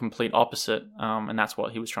exactly the complete opposite, and that's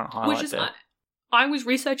what he was trying to highlight there. I was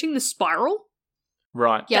researching the spiral.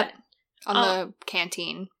 Right. Yeah. On the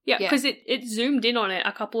canteen. Yeah, because it zoomed in on it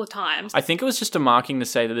a couple of times. I think it was just a marking to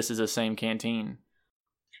say that this is the same canteen.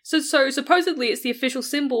 So supposedly it's the official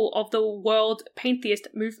symbol of the World Pantheist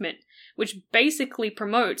Movement, which basically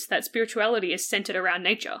promotes that spirituality is centered around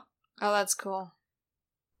nature. Oh, that's cool.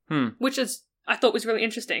 Which I thought was really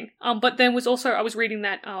interesting. But then I was reading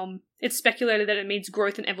that it's speculated that it means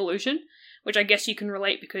growth and evolution, which I guess you can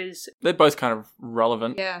relate because... They're both kind of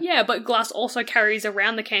relevant. Yeah. Yeah, but Glass also carries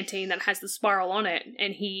around the canteen that has the spiral on it,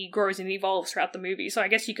 and he grows and evolves throughout the movie. So I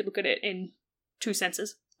guess you could look at it in two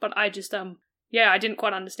senses. But I just, I didn't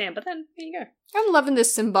quite understand. But then, here you go. I'm loving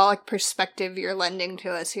this symbolic perspective you're lending to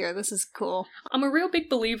us here. This is cool. I'm a real big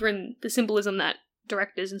believer in the symbolism that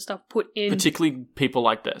directors and stuff put in. Particularly people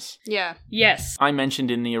like this. Yeah. Yes. I mentioned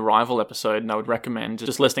in the Arrival episode, and I would recommend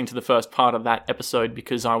just listening to the first part of that episode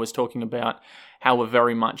because I was talking about how we're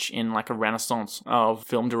very much in like a renaissance of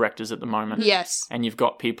film directors at the moment. Yes. And you've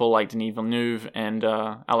got people like Denis Villeneuve and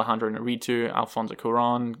Alejandro Inarritu, Alfonso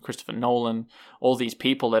Cuarón, Christopher Nolan, all these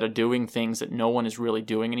people that are doing things that no one is really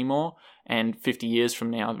doing anymore. And 50 years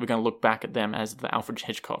from now, we're going to look back at them as the Alfred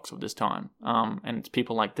Hitchcocks of this time. And it's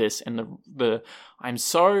people like this. And I'm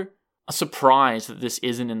so surprised that this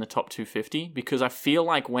isn't in the top 250 because I feel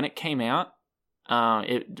like when it came out,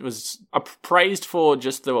 it was praised for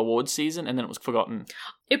just the awards season and then it was forgotten.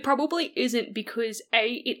 It probably isn't because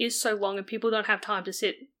it is so long and people don't have time to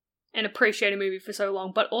sit and appreciate a movie for so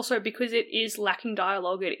long, but also because it is lacking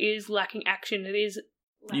dialogue, it is lacking action, it is...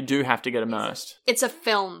 You do have to get immersed. It's a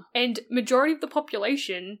film. And majority of the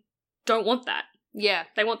population don't want that. Yeah.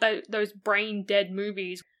 They want those brain-dead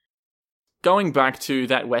movies. Going back to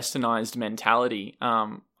that westernized mentality,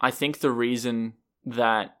 I think the reason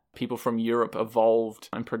that people from Europe evolved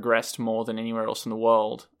and progressed more than anywhere else in the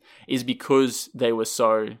world is because they were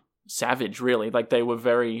so savage, really. Like, they were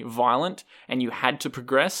very violent and you had to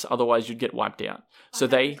progress, otherwise you'd get wiped out. So I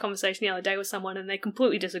had a conversation the other day with someone and they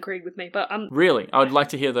completely disagreed with me, but Really? I would like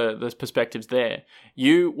to hear the perspectives there.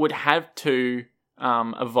 You would have to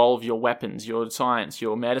evolve your weapons, your science,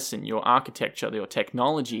 your medicine, your architecture, your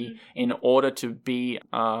technology in order to be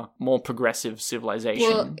a more progressive civilization.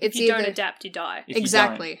 Well, if you don't adapt, you die.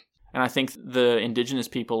 Exactly. And I think the indigenous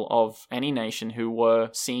people of any nation who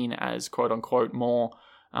were seen as quote-unquote more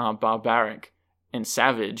barbaric and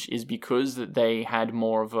savage is because that they had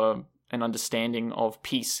more of an understanding of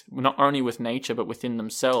peace, not only with nature, but within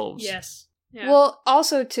themselves. Yes. Yeah. Well,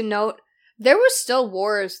 also to note, there were still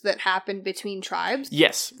wars that happened between tribes.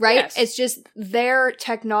 Yes. Right? Yes. It's just their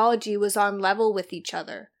technology was on level with each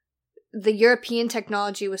other. The European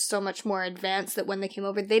technology was so much more advanced that when they came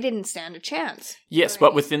over, they didn't stand a chance. Yes,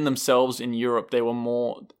 but within themselves in Europe, they were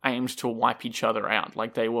more aimed to wipe each other out.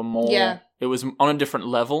 Like, they were more... Yeah. It was on a different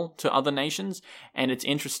level to other nations, and it's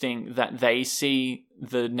interesting that they see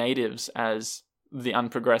the natives as the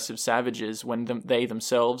unprogressive savages when they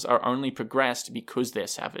themselves are only progressed because they're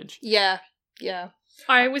savage. Yeah. Yeah.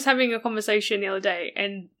 I was having a conversation the other day,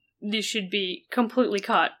 and this should be completely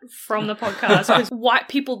cut from the podcast because white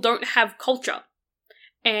people don't have culture.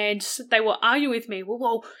 And they were arguing with me,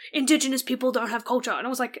 well, indigenous people don't have culture. And I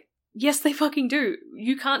was like, yes, they fucking do.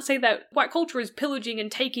 You can't say that white culture is pillaging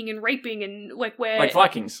and taking and raping and like where... Like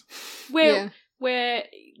Vikings. Where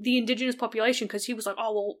the indigenous population, because he was like,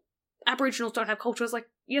 oh, well, Aboriginals don't have culture. I was like,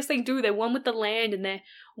 yes, they do. They're one with the land and they're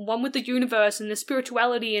one with the universe and the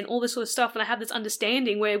spirituality and all this sort of stuff. And I have this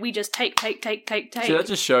understanding where we just take. See, that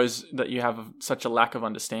just shows that you have such a lack of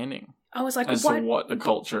understanding. I was like, as to what a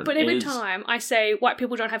culture But every is. time I say white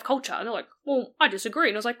people don't have culture, and they're like, well, I disagree.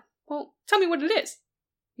 And I was like, well, tell me what it is.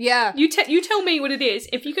 Yeah. You tell me what it is.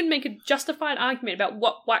 If you can make a justified argument about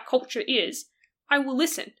what white culture is, I will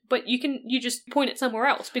listen. But you just point it somewhere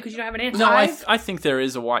else because you don't have an answer. No, I think there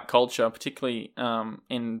is a white culture, particularly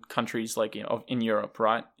in countries like in Europe,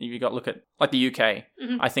 right? You got to look at like the UK.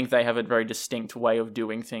 Mm-hmm. I think they have a very distinct way of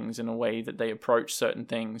doing things and a way that they approach certain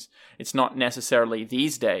things. It's not necessarily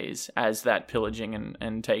these days as that pillaging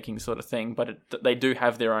and taking sort of thing, but they do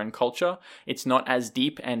have their own culture. It's not as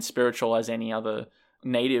deep and spiritual as any other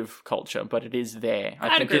native culture, but it is there.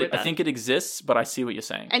 I think it exists, but I see what you're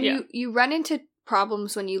saying. And you run into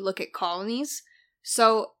problems when you look at colonies.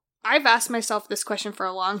 So I've asked myself this question for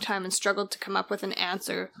a long time and struggled to come up with an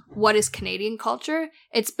answer. What is Canadian culture?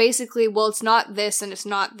 It's basically, well, it's not this and it's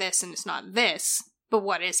not this and it's not this, but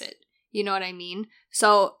what is it? You know what I mean?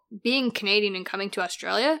 So being Canadian and coming to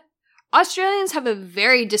Australia, Australians have a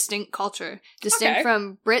very distinct culture. Distinct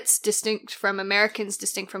from Brits, distinct from Americans,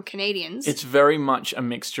 distinct from Canadians. It's very much a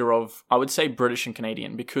mixture of, I would say, British and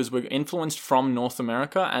Canadian, because we're influenced from North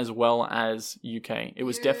America as well as UK. It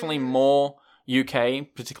was definitely more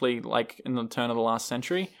UK, particularly like in the turn of the last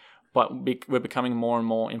century, but we're becoming more and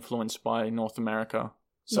more influenced by North America.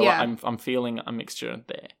 So I'm feeling a mixture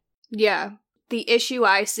there. Yeah. The issue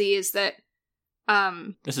I see is that...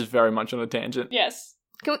 This is very much on a tangent. Yes.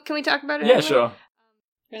 Can we talk about it? Yeah, anyway? sure.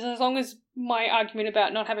 Because as long as my argument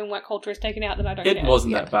about not having white culture is taken out, then I don't care. It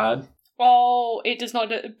wasn't that bad. Oh, it does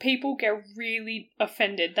not. People get really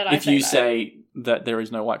offended that I say that. If you say that there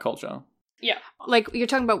is no white culture. Yeah. Like, you're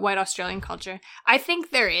talking about white Australian culture. I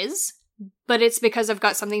think there is, but it's because I've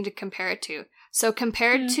got something to compare it to. So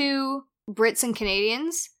compared to Brits and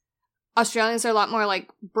Canadians, Australians are a lot more like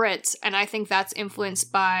Brits, and I think that's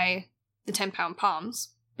influenced by the 10-pound palms.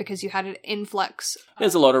 Because you had an influx.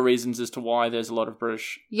 There's a lot of reasons as to why there's a lot of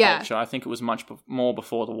British culture. I think it was much more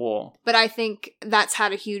before the war. But I think that's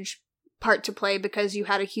had a huge part to play because you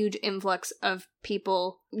had a huge influx of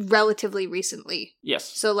people relatively recently. Yes.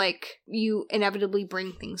 So, like, you inevitably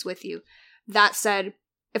bring things with you. That said,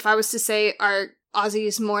 if I was to say are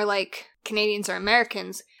Aussies more like Canadians or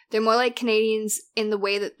Americans, they're more like Canadians in the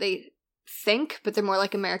way that they think, but they're more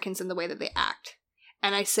like Americans in the way that they act.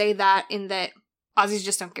 And I say that in that Aussies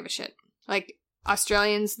just don't give a shit. Like,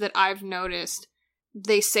 Australians that I've noticed,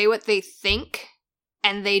 they say what they think,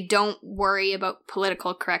 and they don't worry about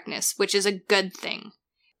political correctness, which is a good thing.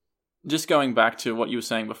 Just going back to what you were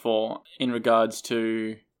saying before, in regards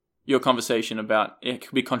to your conversation about, it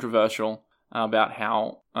could be controversial, about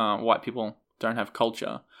how white people don't have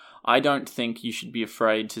culture. I don't think you should be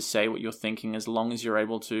afraid to say what you're thinking as long as you're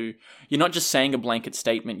able to. You're not just saying a blanket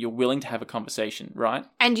statement, you're willing to have a conversation, right?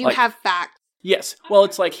 And you have facts. Yes. Well,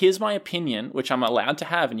 it's like, here's my opinion, which I'm allowed to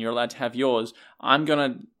have, and you're allowed to have yours. I'm going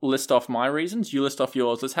to list off my reasons, you list off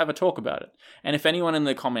yours, let's have a talk about it. And if anyone in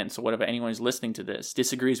the comments or whatever, anyone who's listening to this,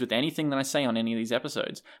 disagrees with anything that I say on any of these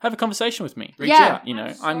episodes, have a conversation with me. Reach out, you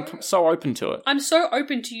know. I'm so open to it. I'm so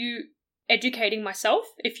open to you educating myself.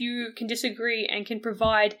 If you can disagree and can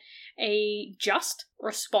provide a just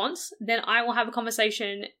response, then I will have a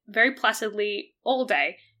conversation very placidly all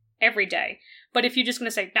day, every day. But if you're just going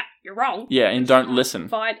to say, nah, you're wrong. Yeah, and don't listen.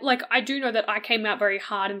 Like, I do know that I came out very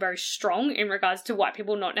hard and very strong in regards to white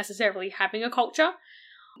people not necessarily having a culture.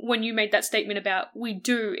 When you made that statement about, we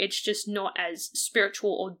do, it's just not as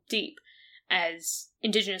spiritual or deep as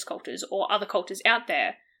Indigenous cultures or other cultures out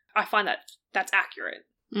there, I find that that's accurate.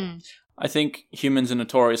 Mm. I think humans are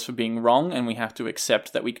notorious for being wrong, and we have to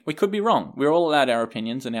accept that we could be wrong. We're all allowed our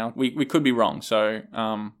opinions, and we could be wrong. So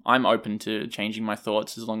I'm open to changing my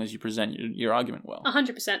thoughts as long as you present your argument well.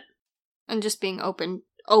 100%. And just being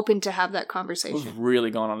open to have that conversation. We've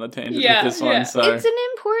really gone on a tangent Yeah, with this one. yeah. So It's an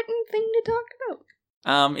important thing to talk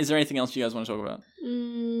about. is there anything else you guys want to talk about?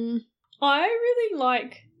 I really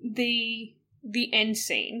like the end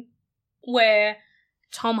scene where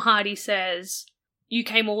Tom Hardy says, "You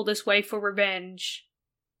came all this way for revenge.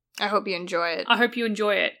 I hope you enjoy it. I hope you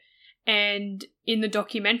enjoy it." And in the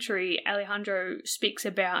documentary, Alejandro speaks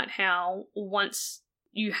about how once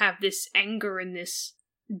you have this anger and this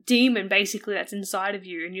demon basically that's inside of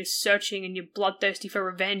you, and you're searching and you're bloodthirsty for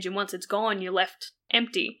revenge, and once it's gone, you're left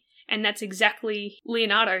empty. And that's exactly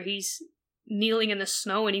Leonardo. He's kneeling in the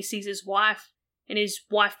snow and he sees his wife, and his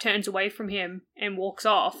wife turns away from him and walks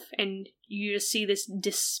off, and you just see this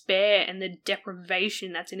despair and the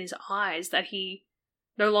deprivation that's in his eyes, that he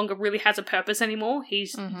no longer really has a purpose anymore.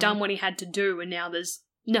 He's done what he had to do, and now there's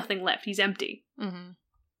nothing left. He's empty. Mm-hmm.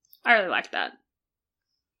 I really like that.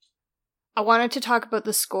 I wanted to talk about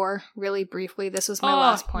the score really briefly. This was my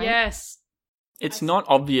last point. Yes. It's not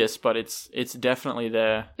obvious, but it's definitely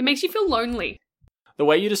there. It makes you feel lonely. The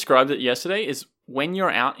way you described it yesterday is when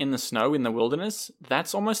you're out in the snow in the wilderness,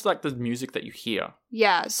 that's almost like the music that you hear.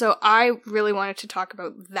 Yeah, so I really wanted to talk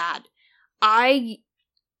about that. I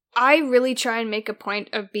really try and make a point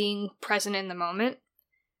of being present in the moment.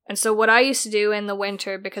 And so what I used to do in the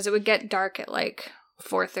winter, because it would get dark at like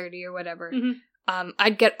 4:30 or whatever,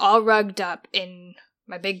 I'd get all rugged up in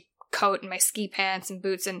my big coat and my ski pants and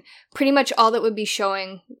boots, and pretty much all that would be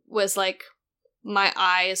showing was like my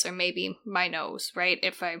eyes or maybe my nose, right?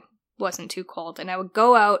 If I wasn't too cold. And I would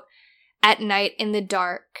go out at night in the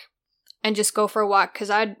dark and just go for a walk, because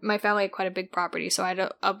my family had quite a big property, so I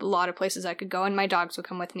had a lot of places I could go, and my dogs would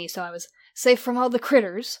come with me, so I was safe from all the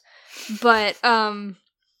critters. But I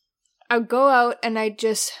would go out, and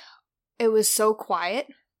it was so quiet,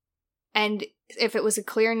 and if it was a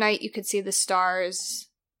clear night, you could see the stars,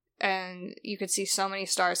 and you could see so many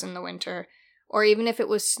stars in the winter. Or even if it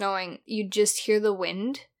was snowing, you'd just hear the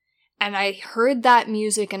wind. And I heard that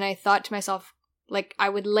music, and I thought to myself, like, I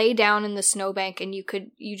would lay down in the snowbank, and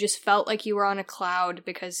you just felt like you were on a cloud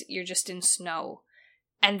because you're just in snow.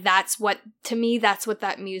 And to me, that's what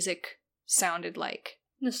that music sounded like.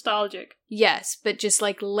 Nostalgic. Yes, but just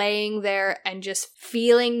like laying there and just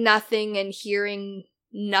feeling nothing and hearing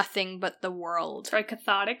nothing but the world. Very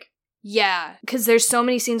cathartic. Yeah, because there's so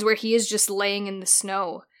many scenes where he is just laying in the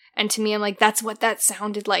snow. And to me, I'm like, that's what that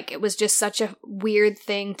sounded like. It was just such a weird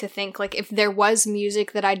thing to think, like, if there was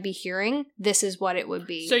music that I'd be hearing, this is what it would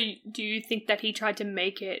be. So do you think that he tried to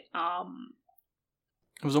make it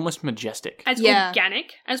It was almost majestic. as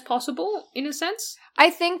organic as possible, in a sense? I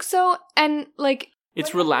think so, and, like...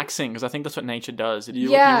 It's relaxing, because I think that's what nature does.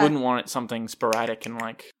 You Yeah. wouldn't want it something sporadic and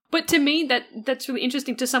like... But to me, that's really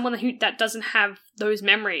interesting to someone that doesn't have those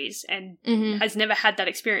memories and has never had that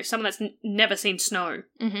experience. Someone that's never seen snow,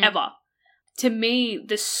 ever. To me,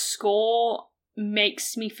 the score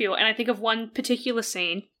makes me feel... And I think of one particular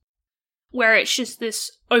scene where it's just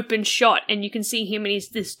this open shot and you can see him and he's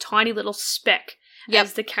this tiny little speck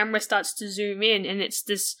as the camera starts to zoom in, and it's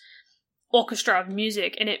this orchestra of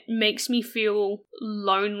music, and it makes me feel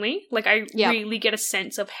lonely. Like, I really get a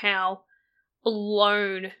sense of how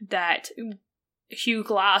alone that Hugh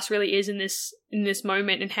Glass really is in this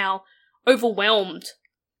moment, and how overwhelmed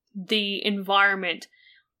the environment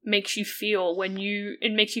makes you feel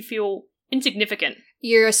it makes you feel insignificant.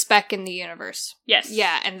 You're a speck in the universe. Yes.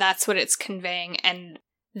 Yeah, and that's what it's conveying, and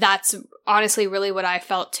that's honestly really what I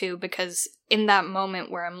felt too, because in that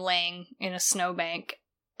moment where I'm laying in a snowbank,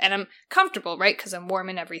 and I'm comfortable, right, because I'm warm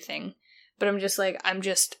and everything, but I'm just like, I'm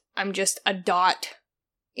just a dot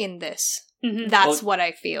in this. That's what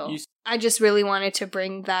I feel. I just really wanted to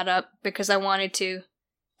bring that up because I wanted to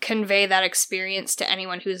convey that experience to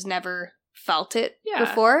anyone who's never felt it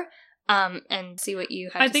before, and see what you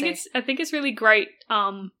had to say. I think it's really great.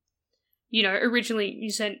 Originally you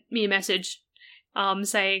sent me a message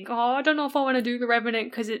saying, I don't know if I want to do The Revenant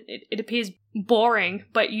because it appears boring,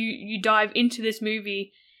 but you dive into this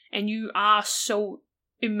movie and you are so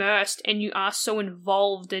immersed and you are so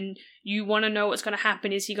involved and you want to know what's going to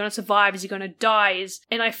happen. Is he going to survive? Is he going to die?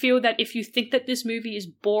 And I feel that if you think that this movie is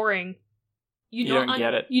boring, you don't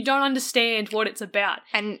get it. You don't understand what it's about.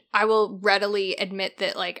 And I will readily admit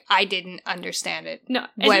that, like, I didn't understand it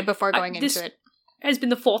before going into it. It has been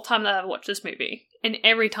the 4th time that I've watched this movie. And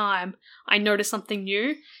every time I notice something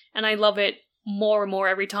new and I love it more and more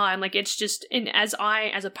every time. Like, it's just, and as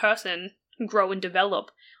a person, grow and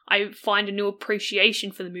develop, I find a new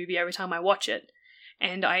appreciation for the movie every time I watch it.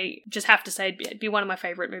 And I just have to say it'd be one of my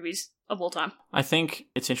favourite movies of all time. I think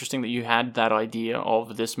it's interesting that you had that idea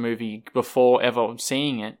of this movie before ever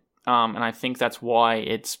seeing it. And I think that's why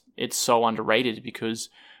it's so underrated, because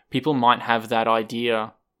people might have that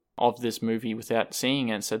idea of this movie without seeing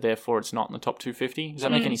it, so therefore it's not in the top 250. Does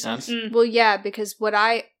that make any sense? Well, yeah, because what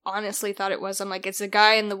I honestly thought it was, I'm like, it's a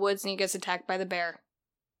guy in the woods and he gets attacked by the bear.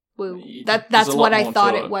 Woo. That's what I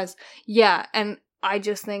thought it was. Yeah, and I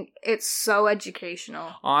just think it's so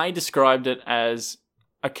educational. I described it as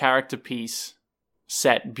a character piece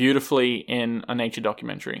set beautifully in a nature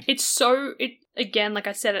documentary. Again, like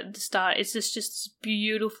I said at the start, it's just this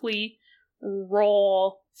beautifully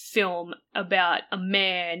raw film about a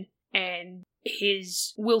man and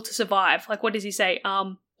his will to survive. Like, what does he say?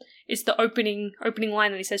 It's the opening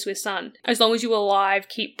line that he says to his son. As long as you're alive,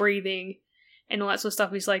 keep breathing, and all that sort of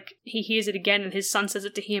stuff. He's like, he hears it again, and his son says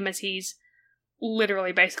it to him as he's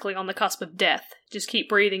literally basically on the cusp of death. Just keep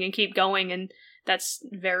breathing and keep going, and that's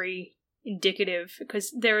very indicative,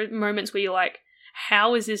 because there are moments where you're like,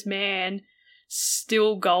 how is this man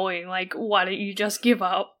still going? Like, why don't you just give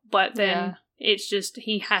up? But then it's just,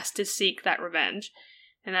 he has to seek that revenge.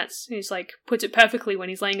 And he's like, puts it perfectly when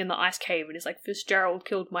he's laying in the ice cave and he's like, Fitzgerald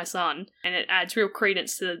killed my son. And it adds real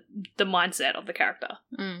credence to the mindset of the character.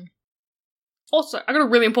 Also, I got a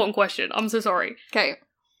really important question. I'm so sorry. Okay.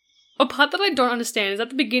 A part that I don't understand is at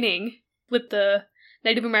the beginning, with the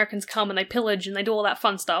Native Americans come and they pillage and they do all that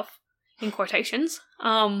fun stuff, in quotations.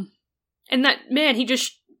 And that man, he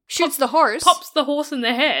just Shoots the horse. pops the horse in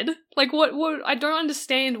the head. Like, what, I don't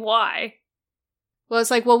understand why. Well,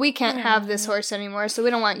 it's like, well, we can't have this horse anymore, so we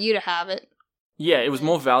don't want you to have it. Yeah, it was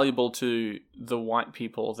more valuable to the white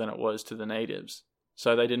people than it was to the natives.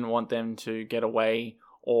 So they didn't want them to get away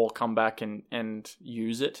or come back and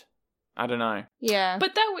use it. I don't know. Yeah.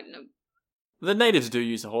 But that would... The natives do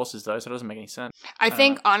use the horses, though, so it doesn't make any sense. I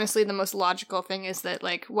think, honestly, the most logical thing is that,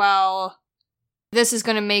 like, well, this is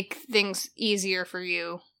going to make things easier for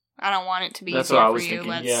you. I don't want it to be That's easier what I for was you.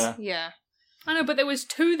 thinking, Yeah. I know, but there was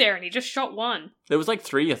 2 there and he just shot 1. There was like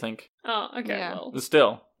 3, I think. Oh, okay, Yeah. well. But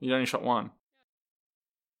still, you only shot 1.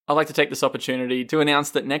 I'd like to take this opportunity to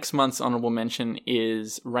announce that next month's honorable mention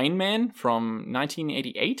is Rain Man from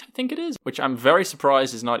 1988, I think it is, which I'm very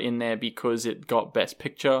surprised is not in there because it got Best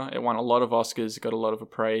Picture. It won a lot of Oscars, got a lot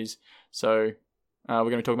of praise. So we're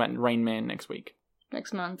going to talk about Rain Man next week.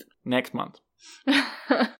 Next month. Next month.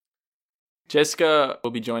 Jessica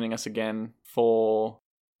will be joining us again for...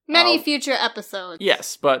 Many future episodes.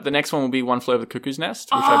 Yes, but the next one will be One Flew Over the Cuckoo's Nest,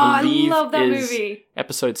 which Oh, I believe I love that is movie.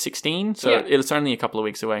 episode 16, so Yeah. it's only a couple of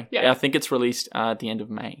weeks away. Yeah. I think it's released at the end of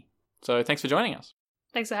May. So thanks for joining us.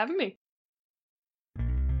 Thanks for having me.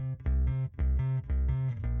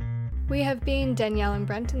 We have been Danielle and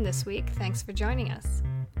Brenton this week. Thanks for joining us.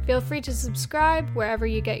 Feel free to subscribe wherever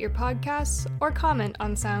you get your podcasts or comment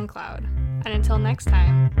on SoundCloud. And until next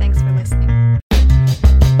time, thanks for listening.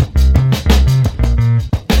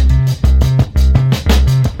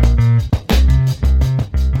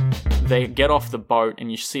 They get off the boat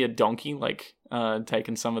and you see a donkey, like,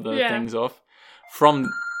 taking some of the Yeah. things off.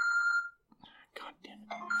 From... God damn it.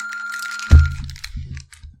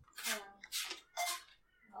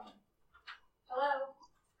 Hello.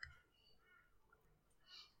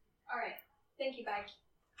 Alright. Thank you, bye.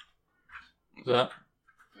 What was that?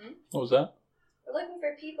 What was that? We're looking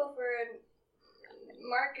for people for a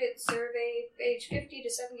market survey, age 50 to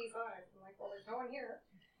 75. I'm like, well, there's no one here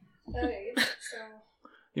that age, so...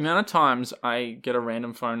 The amount of times I get a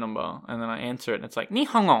random phone number and then I answer it and it's like, Ni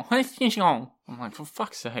hong on, I'm like, for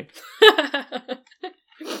fuck's sake.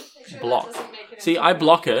 Block. See, I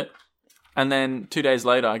block it, and then 2 days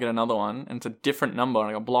later I get another one, and it's a different number, and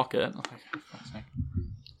I go block it. I'm like, for fuck's sake.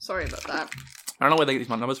 Sorry about that. I don't know where they get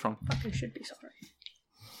my numbers from. You should be sorry.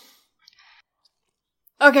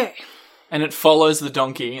 Okay. And it follows the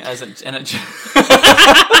donkey as it, and it.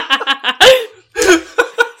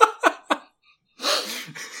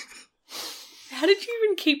 How did you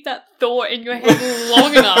even keep that thought in your head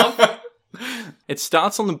long enough? It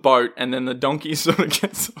starts on the boat, and then the donkey sort of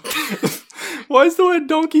gets. Why is the word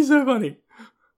donkey so funny?